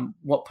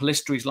what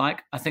Pellistri's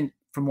like. I think,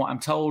 from what I'm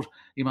told,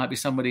 he might be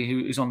somebody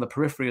who's on the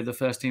periphery of the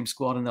first team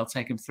squad and they'll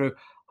take him through.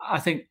 I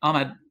think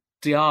Amad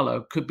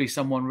Diallo could be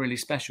someone really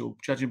special,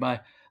 judging by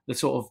the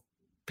sort of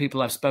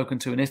people I've spoken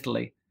to in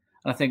Italy.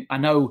 And I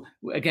know,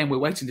 again, we're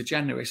waiting to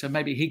January, so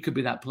maybe he could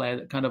be that player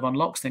that kind of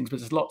unlocks things, but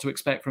there's a lot to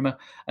expect from an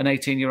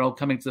 18-year-old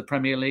coming to the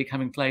Premier League,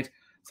 having played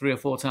 3 or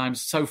 4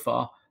 times so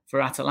far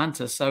for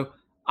Atalanta. So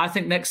I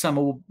think next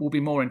summer will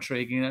be more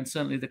intriguing, and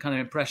certainly the kind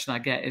of impression I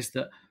get is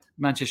that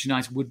Manchester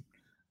United would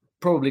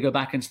probably go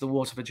back into the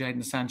water for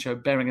Jadon Sancho,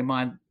 bearing in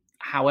mind,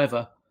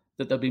 however,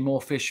 that there'll be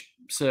more fish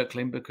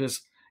circling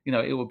because,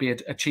 it will be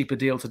a cheaper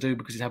deal to do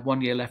because he'd have 1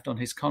 year left on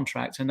his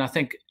contract. And I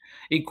think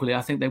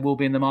they will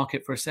be in the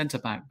market for a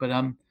centre-back. But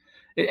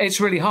it's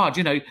really hard.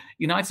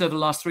 United over the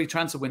last 3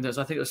 transfer windows,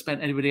 I think have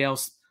spent anybody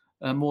else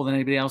more than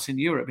anybody else in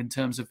Europe in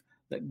terms of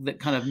the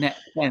kind of net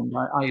spend,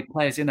 i.e.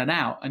 players in and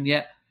out. And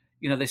yet,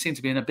 they seem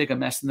to be in a bigger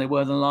mess than they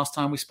were than the last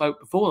time we spoke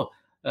before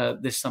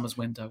this summer's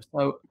window.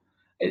 So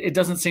it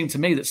doesn't seem to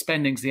me that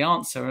spending's the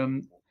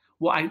answer.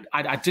 What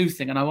I do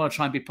think, and I want to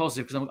try and be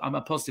positive because I'm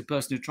a positive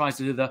person who tries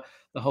to do the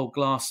whole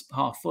glass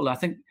half full. I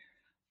think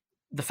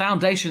the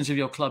foundations of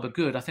your club are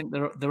good. I think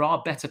there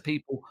are better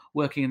people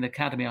working in the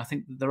academy. I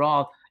think there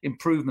are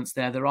improvements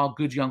there. There are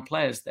good young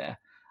players there.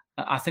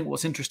 I think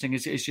what's interesting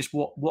is just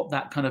what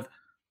that kind of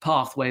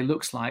pathway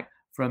looks like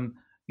from,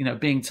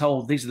 being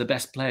told these are the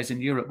best players in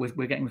Europe.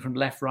 We're getting them from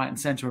left, right and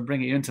centre and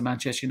bringing you into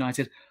Manchester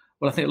United.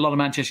 Well, I think a lot of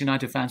Manchester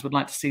United fans would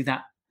like to see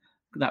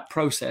that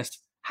process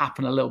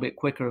happen a little bit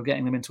quicker of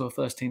getting them into a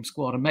first-team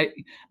squad. And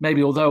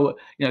maybe although,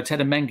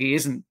 Teden Mengi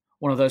isn't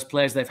one of those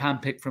players they've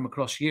handpicked from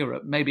across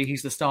Europe, maybe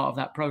he's the start of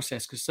that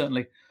process, because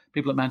certainly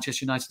people at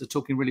Manchester United are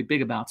talking really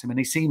big about him, and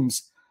he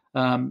seems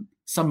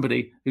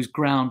somebody who's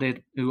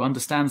grounded, who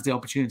understands the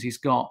opportunity he's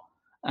got,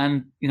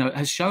 and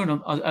has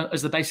shown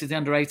as the basis of the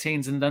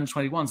under-18s and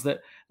under-21s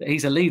that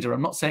he's a leader.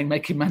 I'm not saying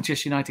make him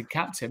Manchester United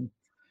captain,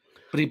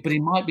 but he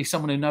might be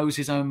someone who knows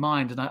his own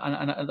mind. And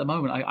at the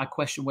moment, I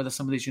question whether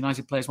some of these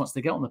United players, once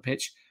they get on the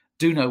pitch,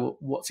 do know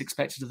what's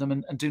expected of them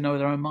and do know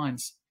their own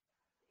minds.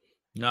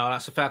 No,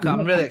 that's a fact.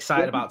 I'm really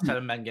excited about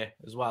Teden Mengi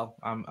as well.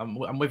 I'm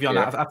with you on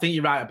that. I think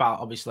you're right about,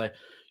 obviously,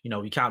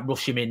 you can't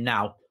rush him in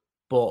now,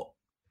 but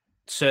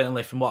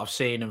certainly from what I've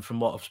seen and from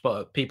what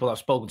people I've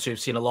spoken to have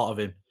seen a lot of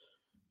him.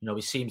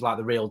 He seems like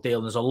the real deal,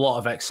 and there's a lot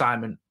of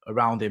excitement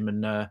around him,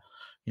 and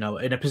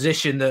in a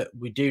position that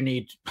we do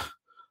need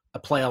a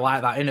player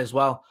like that in as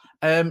well.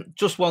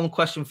 Just one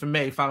question from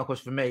me, final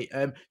question from me.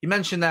 You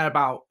mentioned there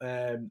about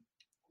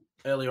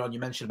earlier on. You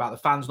mentioned about the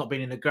fans not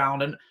being in the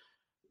ground, and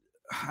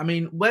I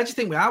mean, where do you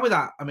think we are with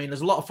that? I mean,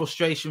 there's a lot of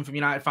frustration from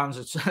United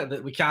fans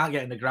that we can't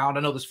get in the ground.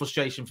 I know there's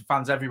frustration for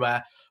fans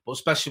everywhere, but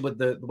especially with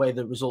the way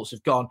the results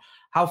have gone.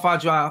 How far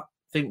do you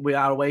think we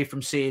are away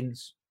from seeing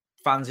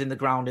fans in the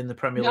ground in the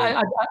Premier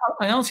League?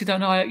 I honestly don't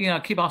know. I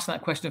keep asking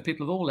that question of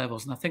people of all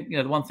levels, and I think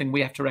the one thing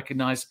we have to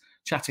recognise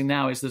chatting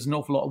now is there's an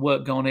awful lot of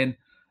work going in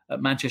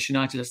at Manchester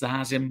United as there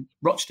has in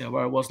Rochdale,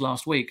 where it was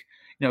last week.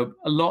 A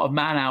lot of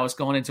man hours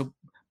gone into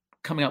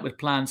coming up with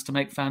plans to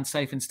make fans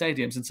safe in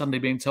stadiums, and suddenly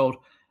being told,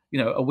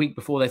 a week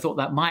before they thought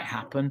that might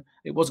happen,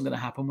 it wasn't going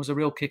to happen, was a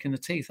real kick in the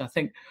teeth. I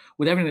think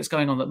with everything that's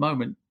going on at the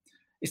moment,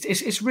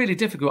 it's really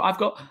difficult. I've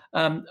got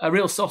a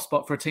real soft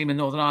spot for a team in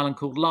Northern Ireland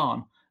called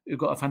Larne, who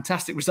got a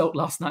fantastic result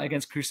last night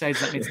against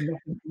Crusaders. That means nothing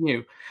to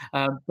you.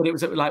 But it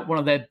was like one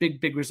of their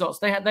big results.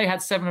 They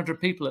had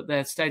 700 people at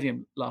their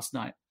stadium last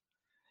night.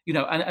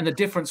 And the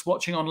difference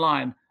watching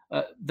online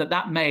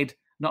that made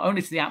not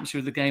only to the atmosphere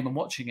of the game and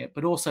watching it,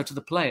 but also to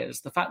the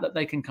players. The fact that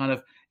they can kind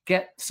of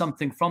get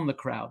something from the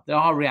crowd. There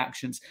are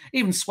reactions,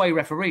 even sway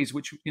referees,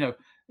 which,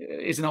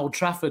 is an Old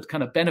Trafford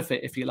kind of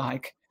benefit, if you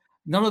like.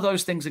 None of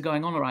those things are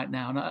going on right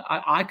now. And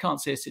I can't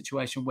see a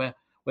situation where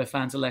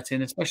fans are let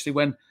in, especially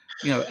when,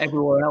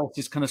 everywhere else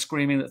is kind of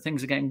screaming that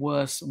things are getting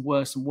worse and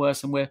worse and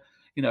worse. And we're,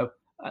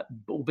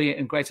 albeit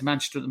in Greater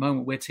Manchester at the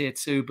moment, we're tier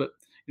 2, but,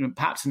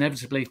 perhaps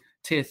inevitably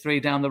tier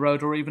 3 down the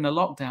road, or even a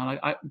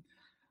lockdown.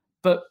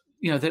 But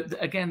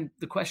again,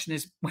 the question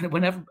is,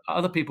 whenever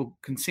other people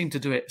can seem to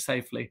do it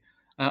safely,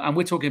 and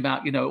we're talking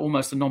about,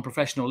 almost a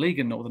non-professional league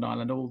in Northern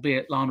Ireland,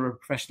 albeit Larne are a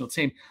professional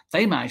team,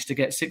 they managed to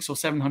get 600 or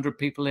 700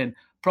 people in,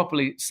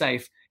 properly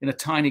safe, in a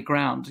tiny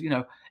ground.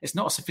 It's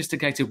not a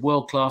sophisticated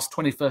world-class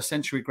 21st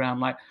century ground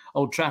like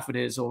Old Trafford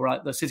is, or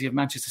like the City of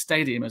Manchester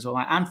Stadium is, or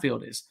like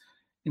Anfield is.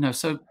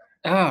 So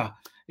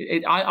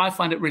I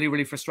find it really,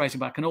 really frustrating,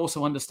 but I can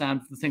also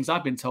understand the things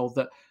I've been told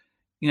that,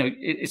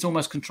 it's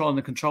almost controlling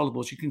the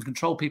controllables. You can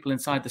control people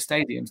inside the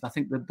stadiums. I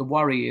think that the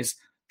worry is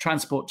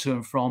transport to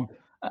and from,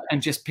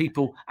 and just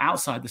people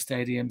outside the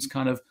stadiums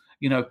kind of,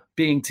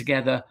 being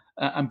together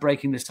and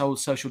breaking this whole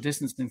social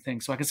distancing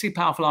thing. So I can see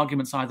powerful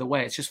arguments either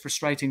way. It's just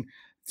frustrating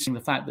seeing the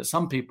fact that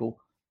some people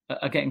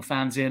are getting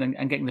fans in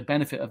and getting the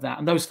benefit of that.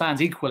 And those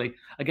fans equally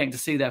are getting to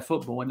see their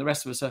football when the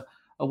rest of us are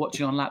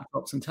watching on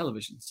laptops and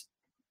televisions.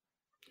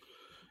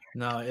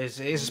 No, it's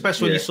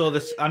especially when you saw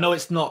this. I know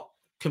it's not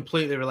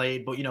completely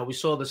related, but we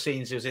saw the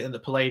scenes. It was in the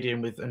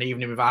Palladium with an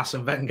evening with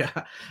Arsene Wenger,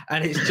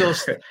 and it's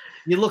just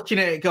you're looking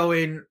at it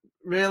going,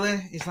 really?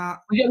 Is that?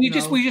 We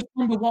just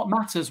wonder what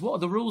matters. What are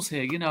the rules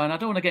here? And I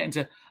don't want to get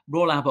into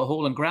Royal Albert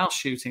Hall and grouse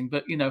shooting,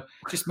 but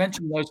just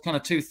mention those kind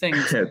of two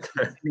things.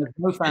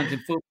 No fans in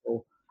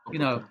football.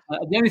 The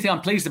only thing I'm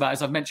pleased about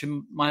is I've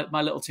mentioned my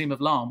little team of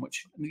Larne,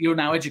 which you're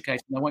now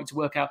educating. I want you to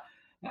work out.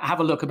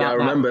 Have a look about that. I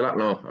remember that.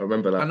 No, I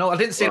remember that. I know. I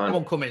didn't see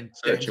anyone coming.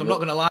 James, I'm not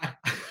going to lie.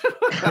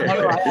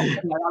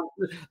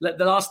 The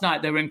last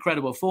night they were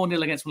incredible.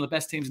 4-0 against one of the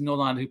best teams in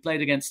Northern Ireland, who played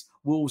against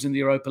Wolves in the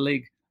Europa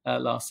League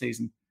last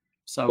season.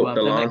 So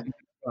they're making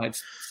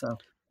strides. So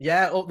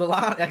yeah, up the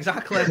line,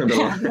 exactly. Up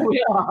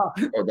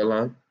the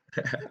line.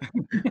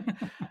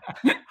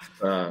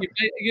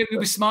 You'll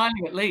be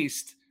smiling at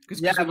least.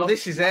 Yeah, well,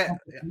 this is it.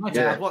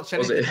 Yeah, watch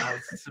anything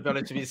else. To be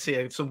honest with you,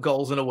 see some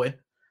goals and a win.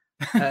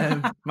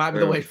 Might be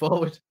the way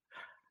forward.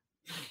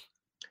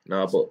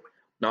 No, but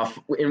now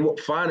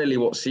finally,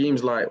 what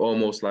seems like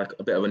almost like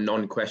a bit of a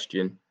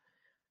non-question.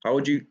 How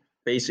would you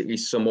basically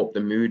sum up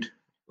the mood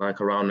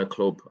like around the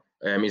club?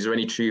 Is there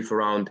any truth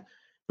around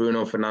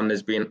Bruno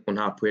Fernandes being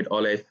unhappy with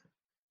Ole? Is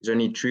there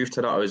any truth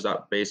to that, or is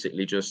that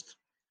basically just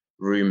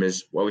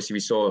rumours? Well, obviously, we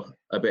saw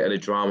a bit of the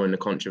drama and the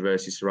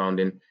controversy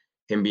surrounding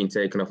him being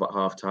taken off at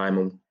half-time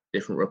and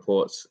different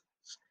reports.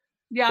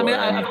 Yeah, I mean,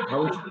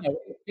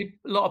 a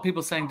lot of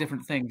people saying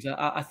different things.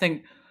 I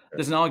think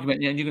there's an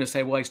argument, and you're going to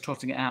say, well, he's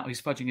trotting it out.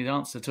 He's fudging his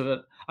answer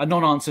to a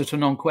non-answer to a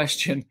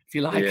non-question, if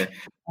you like.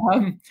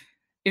 Yeah.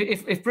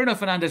 If Bruno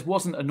Fernandes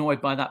wasn't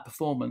annoyed by that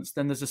performance,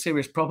 then there's a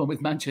serious problem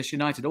with Manchester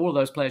United. All of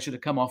those players should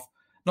have come off,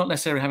 not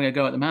necessarily having a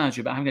go at the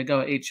manager, but having a go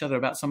at each other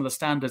about some of the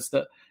standards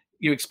that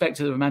you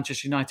expected of a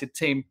Manchester United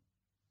team,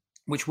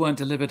 which weren't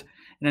delivered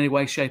in any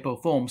way, shape or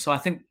form. So I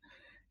think,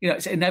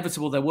 it's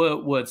inevitable there were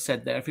words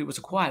said there. If it was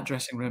a quiet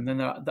dressing room,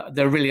 then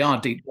there really are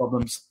deep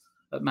problems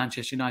at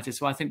Manchester United.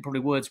 So I think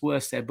probably words were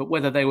said, but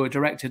whether they were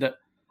directed at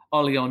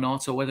Ole or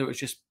not, or whether it was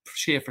just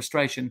sheer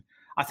frustration,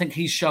 I think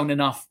he's shown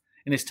enough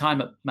in his time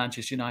at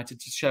Manchester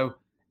United to show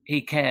he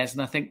cares.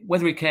 And I think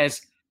whether he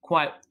cares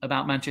quite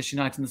about Manchester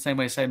United in the same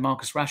way as, say,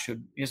 Marcus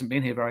Rashford, he hasn't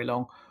been here very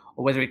long,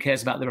 or whether he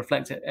cares about the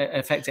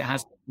effect it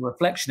has, the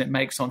reflection it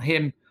makes on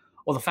him,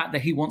 or the fact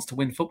that he wants to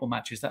win football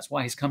matches. That's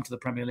why he's come to the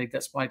Premier League.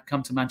 That's why he'd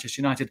come to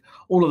Manchester United.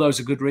 All of those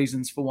are good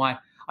reasons for why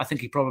I think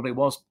he probably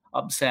was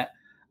upset.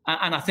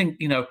 And I think,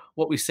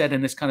 what we said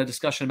in this kind of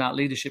discussion about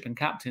leadership and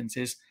captains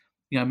is,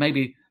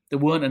 maybe there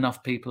weren't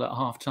enough people at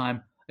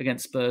halftime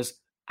against Spurs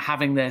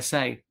having their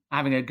say,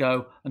 having a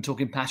go and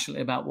talking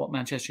passionately about what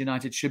Manchester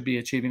United should be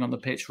achieving on the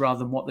pitch rather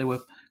than what they were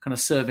kind of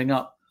serving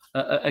up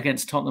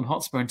against Tottenham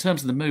Hotspur. In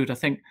terms of the mood, I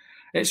think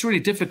it's really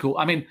difficult.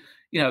 I mean,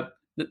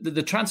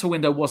 the transfer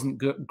window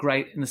wasn't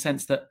great in the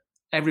sense that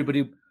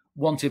everybody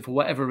wanted, for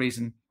whatever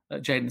reason,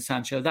 Jadon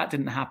Sancho. That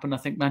didn't happen. I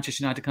think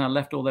Manchester United kind of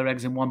left all their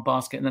eggs in one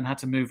basket and then had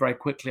to move very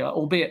quickly,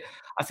 albeit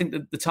I think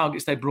that the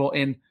targets they brought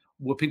in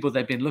were people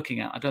they've been looking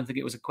at. I don't think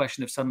it was a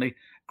question of suddenly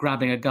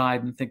grabbing a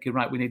guide and thinking,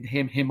 right, we need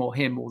him or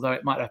him, although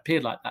it might have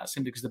appeared like that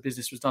simply because the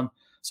business was done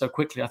so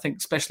quickly. I think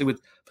especially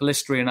with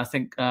Pellistri and I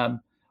think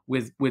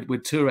with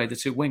Toure, the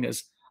two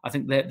wingers, I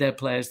think they're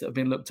players that have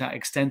been looked at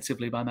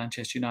extensively by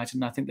Manchester United,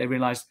 and I think they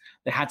realised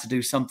they had to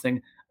do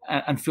something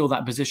and fill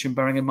that position,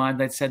 bearing in mind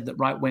they'd said that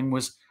right wing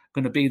was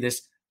going to be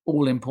this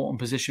all-important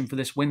position for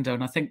this window.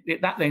 And I think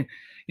that then,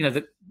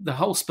 the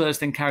whole Spurs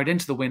thing carried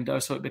into the window,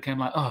 so it became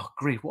like, oh,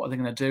 grief, what are they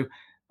going to do?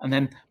 And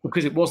then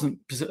because it wasn't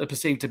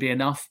perceived to be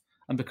enough,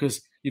 and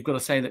because you've got to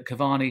say that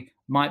Cavani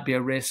might be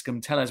a risk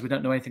and Telles we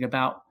don't know anything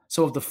about.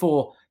 So of the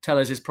four,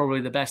 Telles is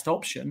probably the best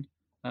option.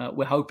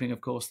 We're hoping,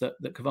 of course,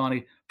 that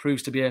Cavani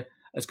proves to be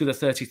as good a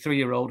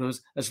 33-year-old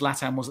as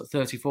Zlatan was at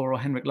 34 or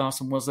Henrik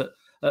Larsson was at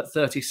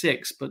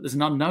 36. But there's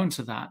an unknown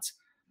to that.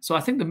 So I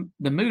think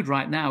the mood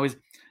right now is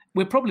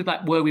we're probably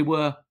back where we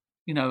were,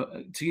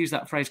 to use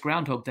that phrase,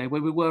 Groundhog Day,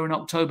 where we were in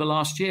October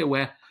last year,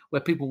 where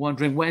people were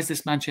wondering, where's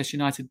this Manchester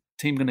United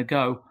team going to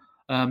go?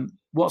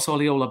 What's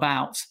Ole all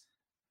about?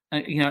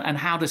 And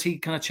how does he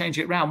kind of change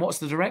it around? What's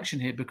the direction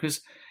here? Because,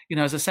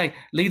 as I say,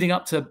 leading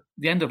up to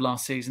the end of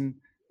last season,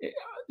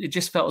 it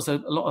just felt as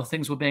though a lot of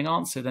things were being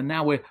answered. And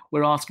now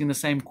we're asking the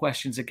same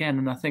questions again.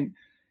 And I think,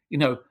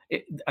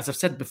 as I've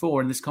said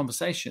before in this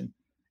conversation,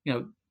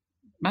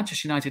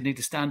 Manchester United need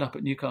to stand up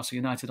at Newcastle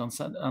United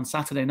on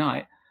Saturday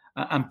night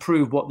and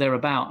prove what they're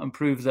about and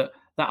prove that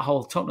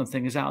whole Tottenham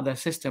thing is out of their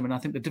system. And I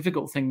think the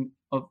difficult thing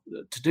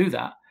to do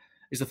that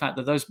is the fact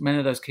that many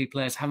of those key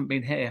players haven't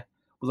been here.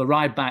 Will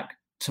arrive back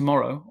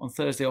tomorrow on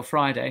Thursday or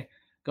Friday,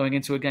 going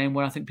into a game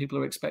where I think people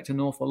are expecting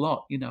an awful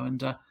lot,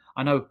 and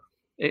I know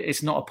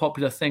it's not a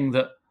popular thing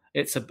that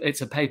it's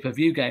a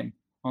pay-per-view game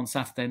on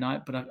Saturday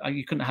night, but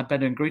you couldn't have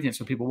better ingredients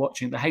for people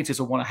watching. The haters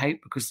will want to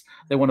hate because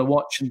they want to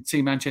watch and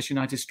see Manchester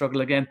United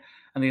struggle again,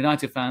 and the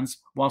United fans,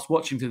 whilst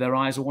watching through their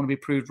eyes, will want to be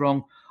proved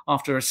wrong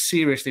after a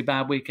seriously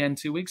bad weekend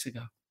 2 weeks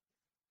ago.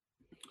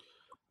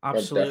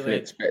 Absolutely. I'm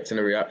definitely expecting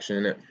a reaction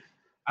in it.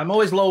 I'm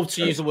always loath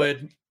to use the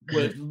word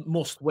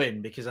must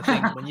win, because I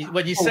think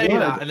when you say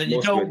that and then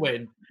you don't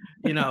win,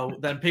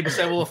 then people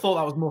say, well, I thought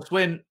that was must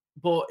win.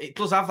 But it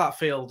does have that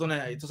feel, doesn't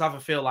it? It does have a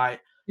feel like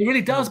it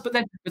really does. But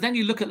then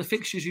you look at the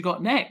fixtures you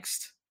got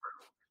next,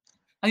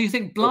 and you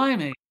think,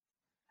 blimey,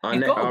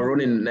 our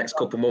run in the next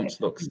couple of months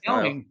looks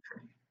going.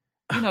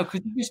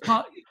 Because you just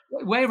can't.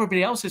 Where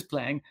everybody else is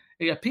playing,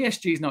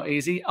 PSG is not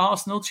easy.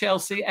 Arsenal,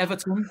 Chelsea,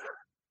 Everton.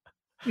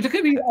 Look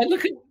at me.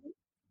 Look at.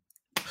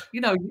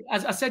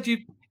 As I said, you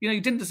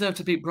didn't deserve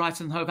to beat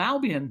Brighton and Hove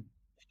Albion.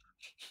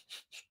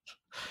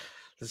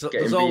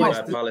 There's always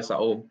Palace at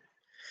home.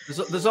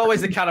 There's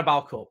always the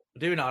Carabao Cup. We're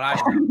doing all right.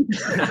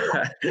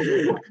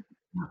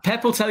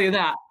 Pep will tell you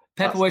that.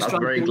 Pep always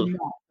tries to do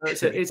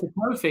that. It's a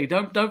trophy.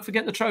 Don't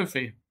forget the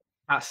trophy.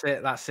 That's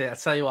it. I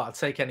tell you what, I'll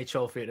take any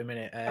trophy at the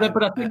minute.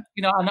 But I think,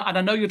 and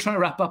I know you're trying to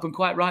wrap up, and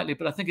quite rightly,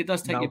 but I think it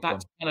does take you back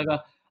to kind of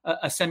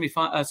a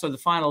semi-final, the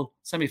final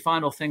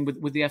semi-final thing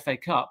with the FA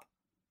Cup,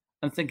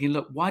 and thinking,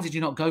 look, why did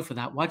you not go for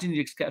that? Why didn't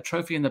you just get a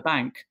trophy in the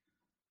bank?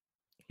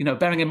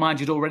 Bearing in mind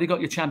you'd already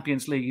got your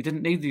Champions League, you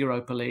didn't need the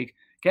Europa League.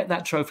 Get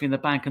that trophy in the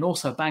bank, and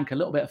also bank a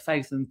little bit of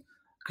faith, and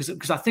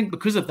because I think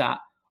because of that,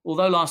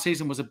 although last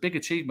season was a big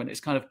achievement, it's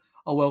kind of,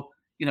 oh, well,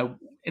 you know,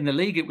 in the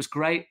league, it was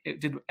great. It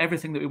did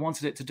everything that we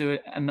wanted it to do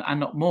and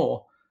not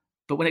more.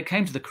 But when it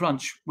came to the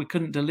crunch, we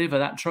couldn't deliver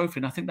that trophy.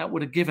 And I think that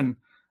would have given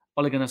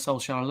Ole Gunnar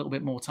Solskjaer a little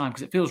bit more time,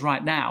 because it feels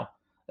right now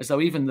as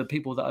though even the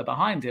people that are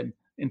behind him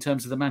in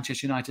terms of the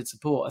Manchester United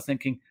support are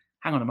thinking,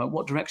 hang on a moment,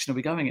 what direction are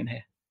we going in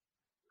here?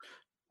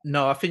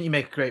 No, I think you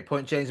make a great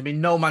point, James. I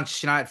mean, no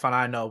Manchester United fan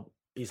I know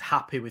is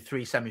happy with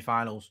 3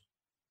 semi-finals.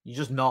 You're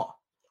just not.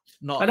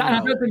 And I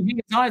don't think he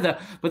is either,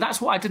 but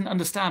that's what I didn't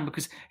understand,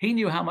 because he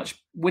knew how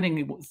much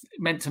winning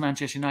meant to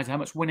Manchester United, how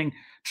much winning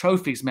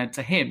trophies meant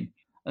to him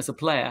as a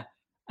player.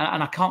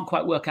 And I can't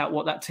quite work out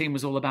what that team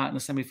was all about in the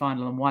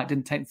semi-final and why it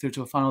didn't take them through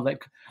to a final that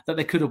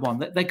they could have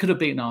won. They could have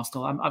beaten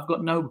Arsenal. I've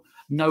got no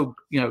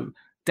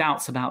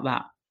doubts about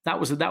that. That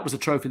was a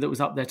trophy that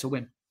was up there to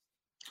win.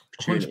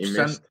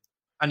 100%.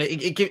 And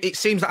it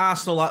seems that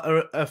Arsenal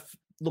are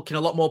looking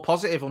a lot more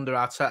positive under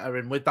Arteta,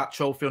 and with that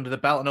trophy under the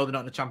belt. I know they're not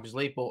in the Champions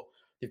League, but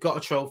they've got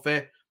a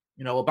trophy.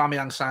 You know,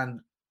 Aubameyang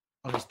signed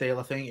on his deal,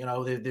 I think. You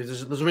know,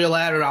 there's a real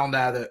air around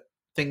there that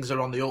things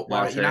are on the up.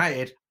 While at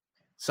United,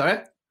 sorry?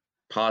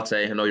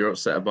 Partey, I know you're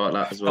upset about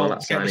that as well.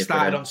 Don't get me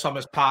started on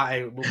Thomas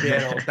Partey. We'll be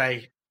here all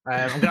day.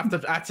 I'm going to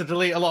have to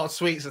delete a lot of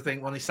tweets, I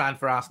think, when he signed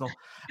for Arsenal.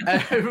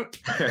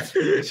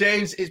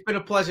 James, it's been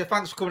a pleasure.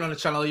 Thanks for coming on the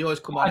channel. You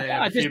always come on here.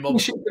 I just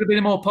wish it could have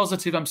been more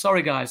positive. I'm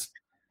sorry, guys.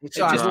 You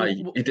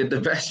did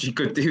the best you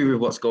could do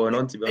with what's going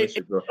on, to be honest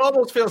with you. It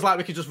almost feels like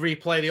we could just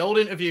replay the old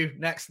interview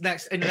next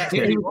It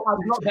was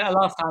not better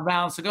last time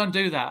round, so go and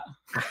do that.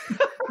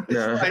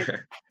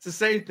 It's the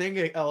same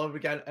thing all over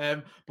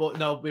again. But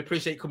no, we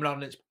appreciate you coming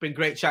on. It's been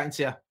great chatting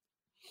to you.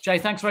 Jay,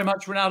 thanks very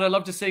much, Ronaldo.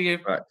 Love to see you.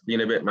 Right, see you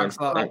in a bit, man. Thanks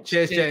a lot, mate.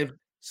 Cheers, James.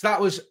 So that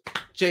was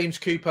James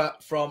Cooper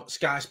from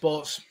Sky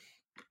Sports.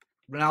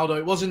 Ronaldo,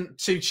 it wasn't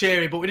too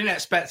cheery, but we didn't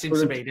expect him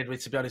to be, did we,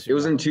 to be honest with you? It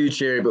wasn't too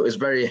cheery, but it was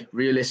very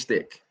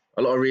realistic.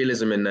 A lot of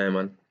realism in there,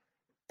 man.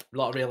 A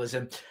lot of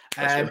realism.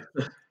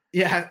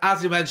 Yeah,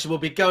 as you mentioned,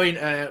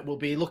 we'll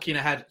be looking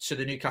ahead to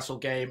the Newcastle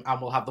game,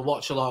 and we'll have the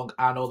watch along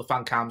and all the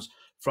fan cams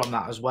from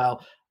that as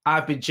well.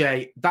 I've been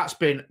Jay. That's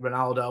been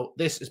Ronaldo.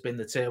 This has been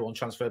the Tier 1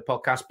 Transfer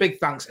Podcast. Big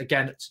thanks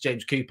again to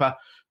James Cooper.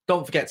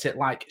 Don't forget to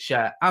like,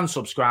 share, and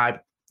subscribe.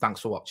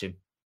 Thanks for watching.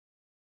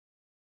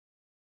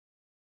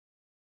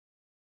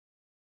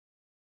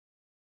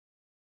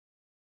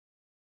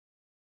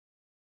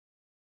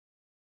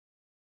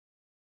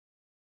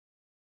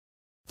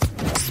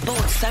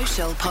 Sports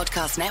Social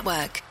Podcast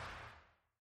Network.